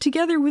patch it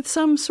together with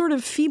some sort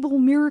of feeble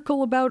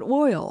miracle about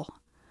oil.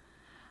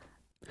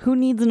 Who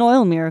needs an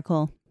oil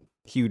miracle?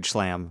 Huge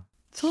slam.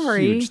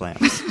 Sorry. Huge slam.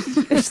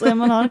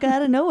 Slam on Hanukkah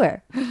out of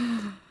nowhere.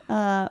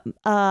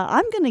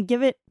 I'm gonna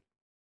give it.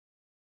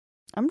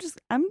 I'm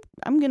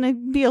gonna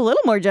be a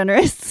little more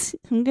generous.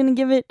 I'm gonna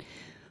give it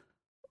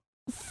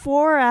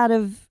 4 out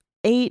of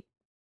 8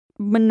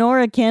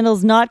 menorah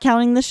candles, not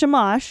counting the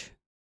shamash.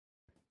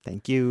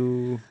 Thank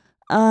you.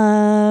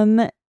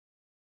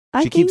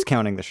 She keeps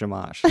counting the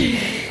shamash,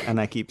 and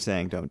I keep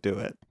saying don't do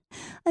it.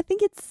 I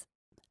think it's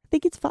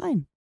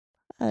fine.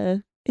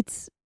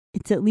 It's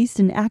at least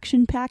an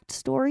action-packed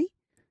story.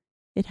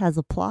 It has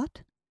a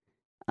plot.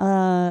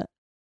 I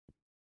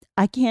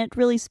can't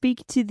really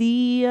speak to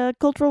the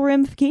cultural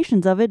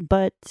ramifications of it,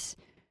 but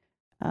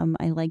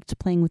I liked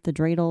playing with the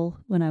dreidel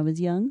when I was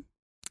young.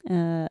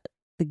 The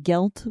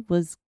gelt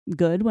was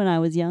good when I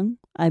was young.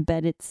 I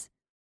bet it's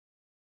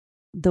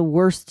the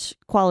worst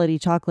quality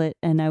chocolate,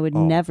 and I would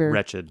never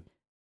wretched.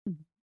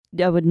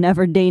 I would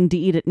never deign to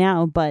eat it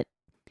now, but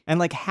and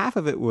like half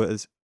of it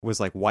was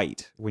like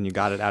white when you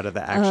got it out of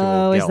the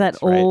actual gelt, is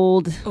that right?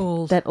 old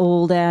that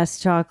old ass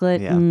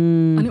chocolate? Yeah.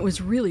 And it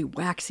was really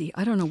waxy.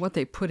 I don't know what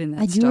they put in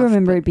that stuff. I do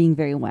remember it being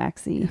very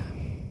waxy.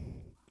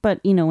 But,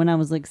 when I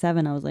was like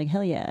 7, I was like,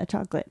 hell yeah,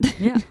 chocolate.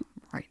 Yeah,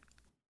 right.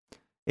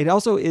 It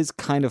also is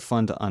kind of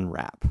fun to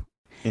unwrap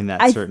in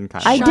that certain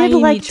kind of I way. did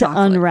like chocolate.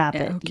 to unwrap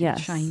Yeah, it, okay,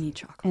 yes. Shiny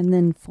chocolate. And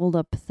then fold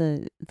up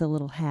the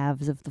little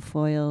halves of the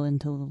foil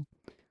into little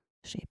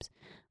shapes.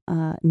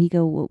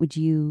 Nico, what would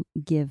you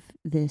give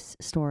this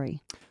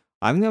story?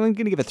 I'm going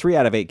to give it 3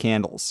 out of 8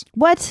 candles.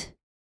 What?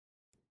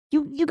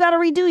 You got to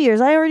redo yours.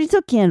 I already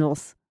took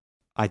candles.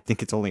 I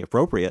think it's only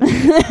appropriate.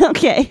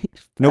 Okay.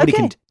 Nobody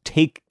Okay. can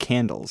take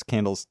candles.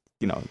 Candles,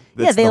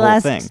 that's they the whole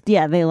last. thing.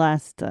 Yeah, they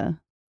last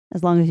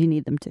as long as you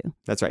need them to.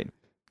 That's right.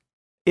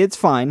 It's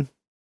fine.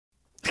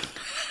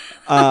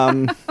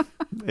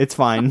 It's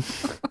fine.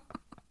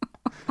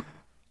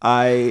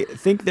 I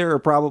think there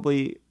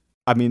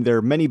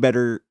are many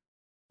better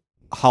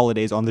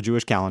holidays on the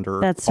Jewish calendar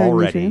That's certainly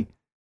already. true.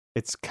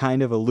 It's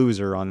kind of a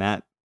loser on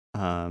that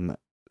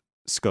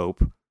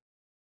scope.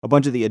 A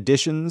bunch of the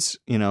additions,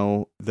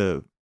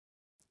 the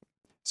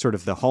sort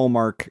of the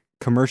hallmark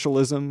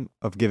commercialism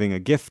of giving a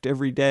gift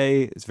every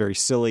day is very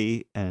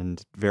silly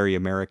and very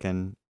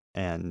American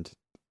and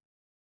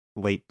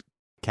late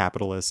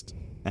capitalist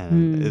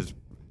and is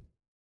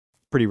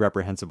pretty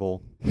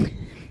reprehensible.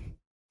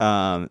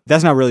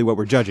 That's not really what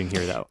we're judging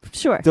here, though.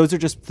 Sure. Those are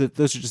just the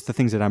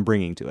things that I'm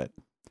bringing to it.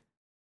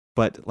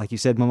 But like you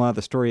said, Mama,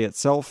 the story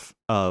itself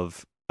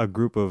of a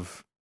group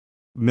of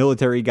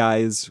military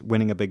guys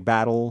winning a big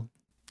battle.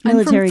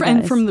 And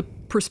from the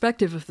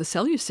perspective of the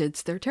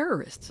Seleucids, they're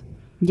terrorists.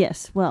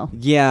 Yes, well.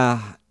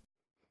 Yeah.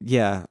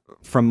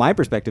 From my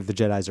perspective, the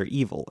Jedis are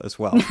evil as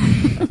well,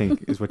 I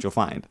think is what you'll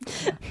find.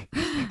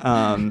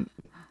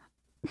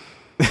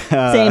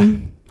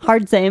 Same.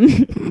 Hard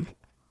same.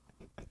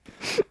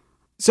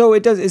 So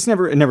it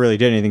never really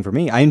did anything for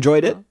me. I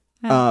enjoyed it.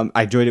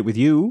 I enjoyed it with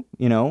you,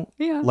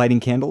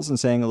 lighting candles and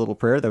saying a little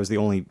prayer. That was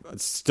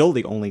still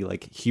the only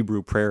like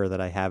Hebrew prayer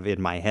that I have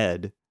in my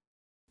head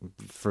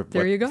for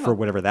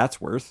whatever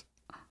that's worth.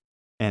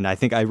 And I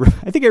think I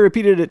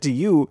repeated it to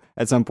you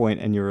at some point,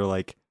 and you were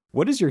like,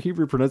 "What is your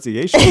Hebrew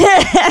pronunciation?" And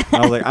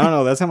I was like, "I don't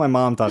know. That's how my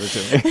mom taught it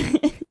to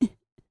me."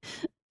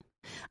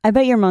 I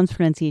bet your mom's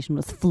pronunciation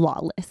was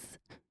flawless.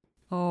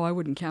 Oh, I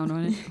wouldn't count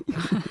on it.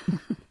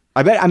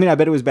 I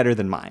bet it was better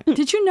than mine.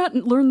 Did you not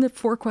learn the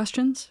 4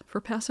 questions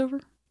for Passover?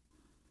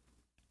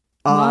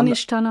 Ma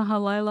nishtana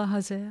halayla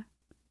hazeh.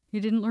 You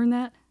didn't learn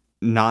that?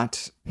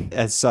 Not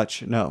as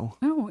such, no.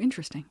 Oh,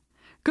 interesting.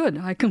 Good.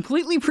 I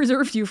completely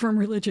preserved you from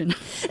religion.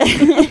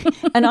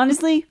 And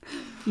honestly,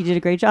 you did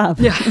a great job.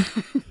 Yeah.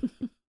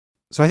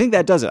 So I think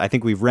that does it. I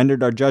think we've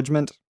rendered our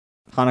judgment.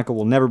 Hanukkah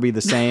will never be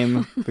the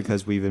same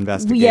because we've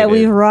investigated. Yeah,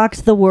 we've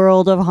rocked the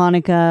world of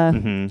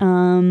Hanukkah.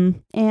 Mm-hmm.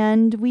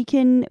 And we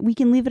can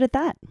leave it at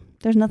that.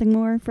 There's nothing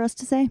more for us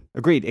to say.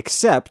 Agreed,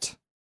 except,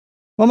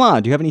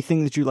 Mama, do you have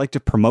anything that you'd like to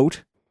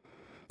promote?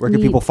 Where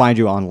can people find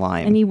you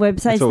online? Any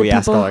websites That's what we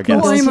ask all our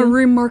guests. I'm a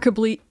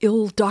remarkably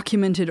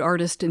ill-documented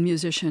artist and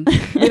musician.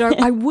 But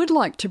I would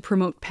like to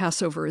promote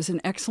Passover as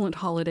an excellent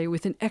holiday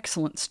with an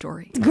excellent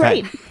story.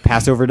 Great. Okay.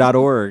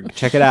 Passover.org.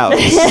 Check it out.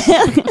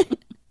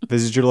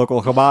 Visit your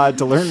local Chabad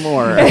to learn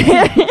more.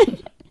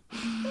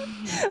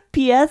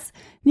 P.S.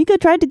 Nico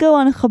tried to go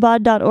on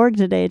Chabad.org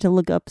today to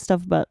look up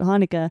stuff about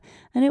Hanukkah,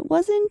 and it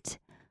wasn't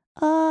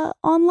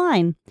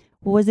online.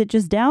 Was it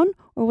just down,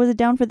 or was it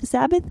down for the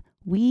Sabbath,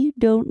 We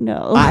don't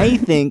know. I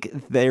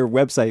think their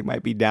website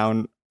might be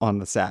down on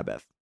the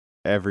Sabbath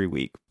every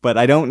week, but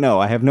I don't know.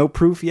 I have no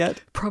proof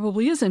yet.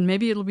 Probably is, and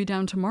maybe it'll be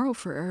down tomorrow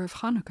for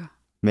Erev Hanukkah.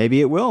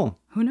 Maybe it will.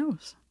 Who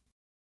knows?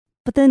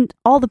 But then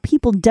all the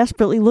people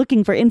desperately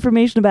looking for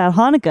information about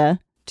Hanukkah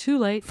Too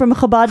late. from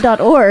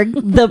Chabad.org,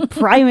 the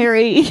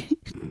primary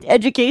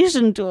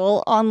education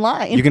tool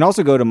online. You can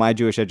also go to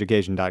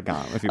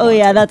myjewisheducation.com if you Oh, want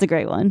yeah, to. that's a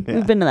great one. Yeah.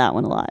 We've been to that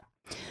one a lot.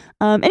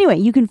 Anyway,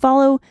 you can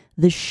follow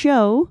the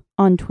show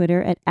on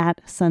Twitter at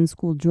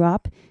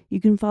 @SunschoolDrop. You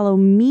can follow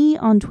me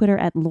on Twitter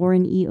at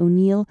Lauren E.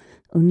 O'Neill.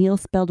 O'Neill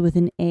spelled with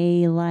an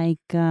A like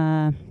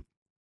the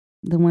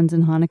ones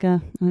in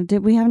Hanukkah.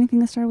 Did we have anything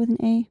that started with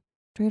an A?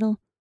 Dreidel?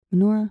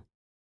 Menorah?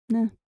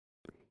 No.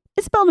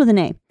 It's spelled with an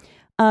A.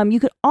 You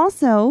could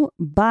also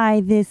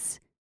buy this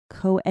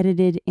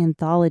co-edited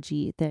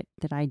anthology that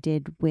I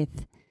did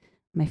with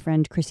my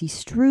friend Chrissy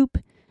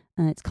Stroop.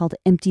 It's called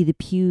Empty the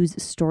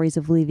Pews, Stories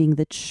of Leaving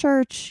the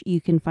Church.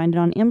 You can find it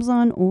on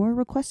Amazon or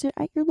request it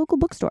at your local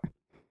bookstore.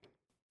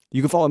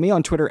 You can follow me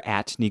on Twitter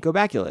at Niko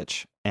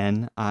Bakulich,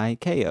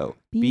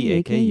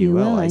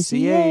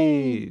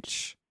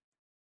 NikoBakulich.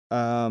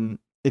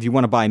 If you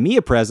want to buy me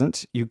a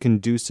present, you can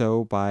do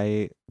so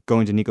by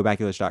going to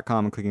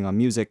nikobakulich.com and clicking on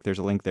music. There's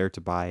a link there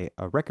to buy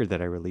a record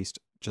that I released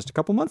just a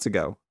couple months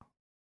ago.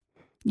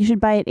 You should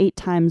buy it 8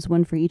 times,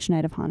 one for each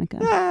night of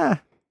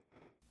Hanukkah.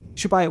 You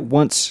should buy it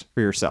once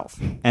for yourself,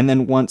 and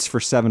then once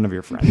for 7 of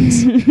your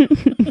friends.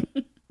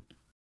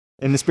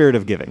 In the spirit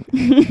of giving.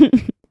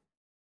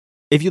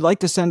 If you'd like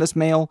to send us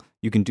mail,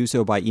 you can do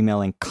so by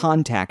emailing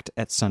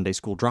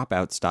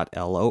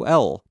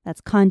contact@sundayschooldropouts.lol.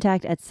 That's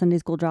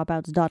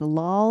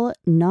contact@sundayschooldropouts.lol,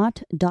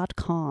 not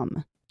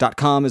 .com.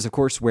 .com is, of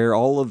course, where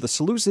all of the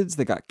Seleucids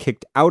that got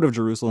kicked out of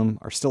Jerusalem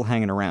are still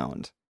hanging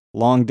around.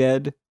 Long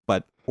dead,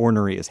 but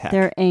ornery as heck.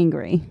 They're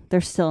angry.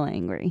 They're still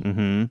angry.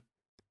 Mm-hmm.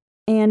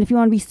 And if you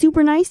want to be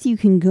super nice, you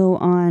can go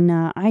on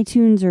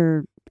iTunes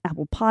or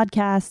Apple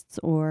Podcasts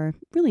or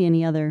really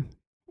any other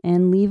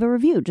and leave a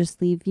review.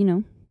 Just leave,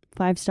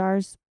 5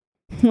 stars.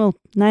 Well,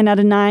 9 out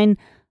of 9.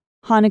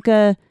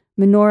 Hanukkah,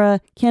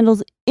 menorah,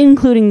 candles,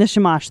 including the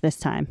shamash this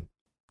time.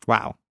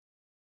 Wow.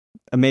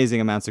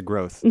 Amazing amounts of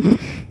growth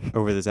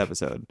over this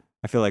episode.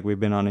 I feel like we've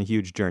been on a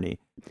huge journey.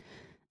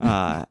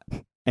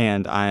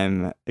 And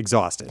I'm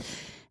exhausted.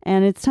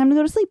 And it's time to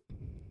go to sleep.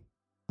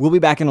 We'll be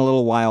back in a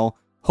little while.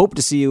 Hope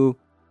to see you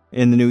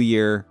in the new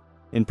year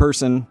in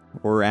person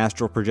or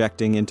astral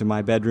projecting into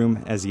my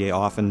bedroom, as ye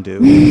often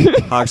do.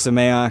 Chag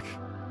Sameach,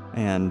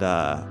 and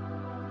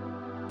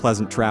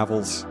pleasant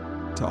travels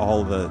to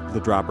all the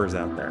droppers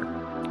out there.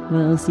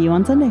 We'll see you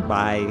on Sunday.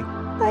 Bye.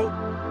 Bye.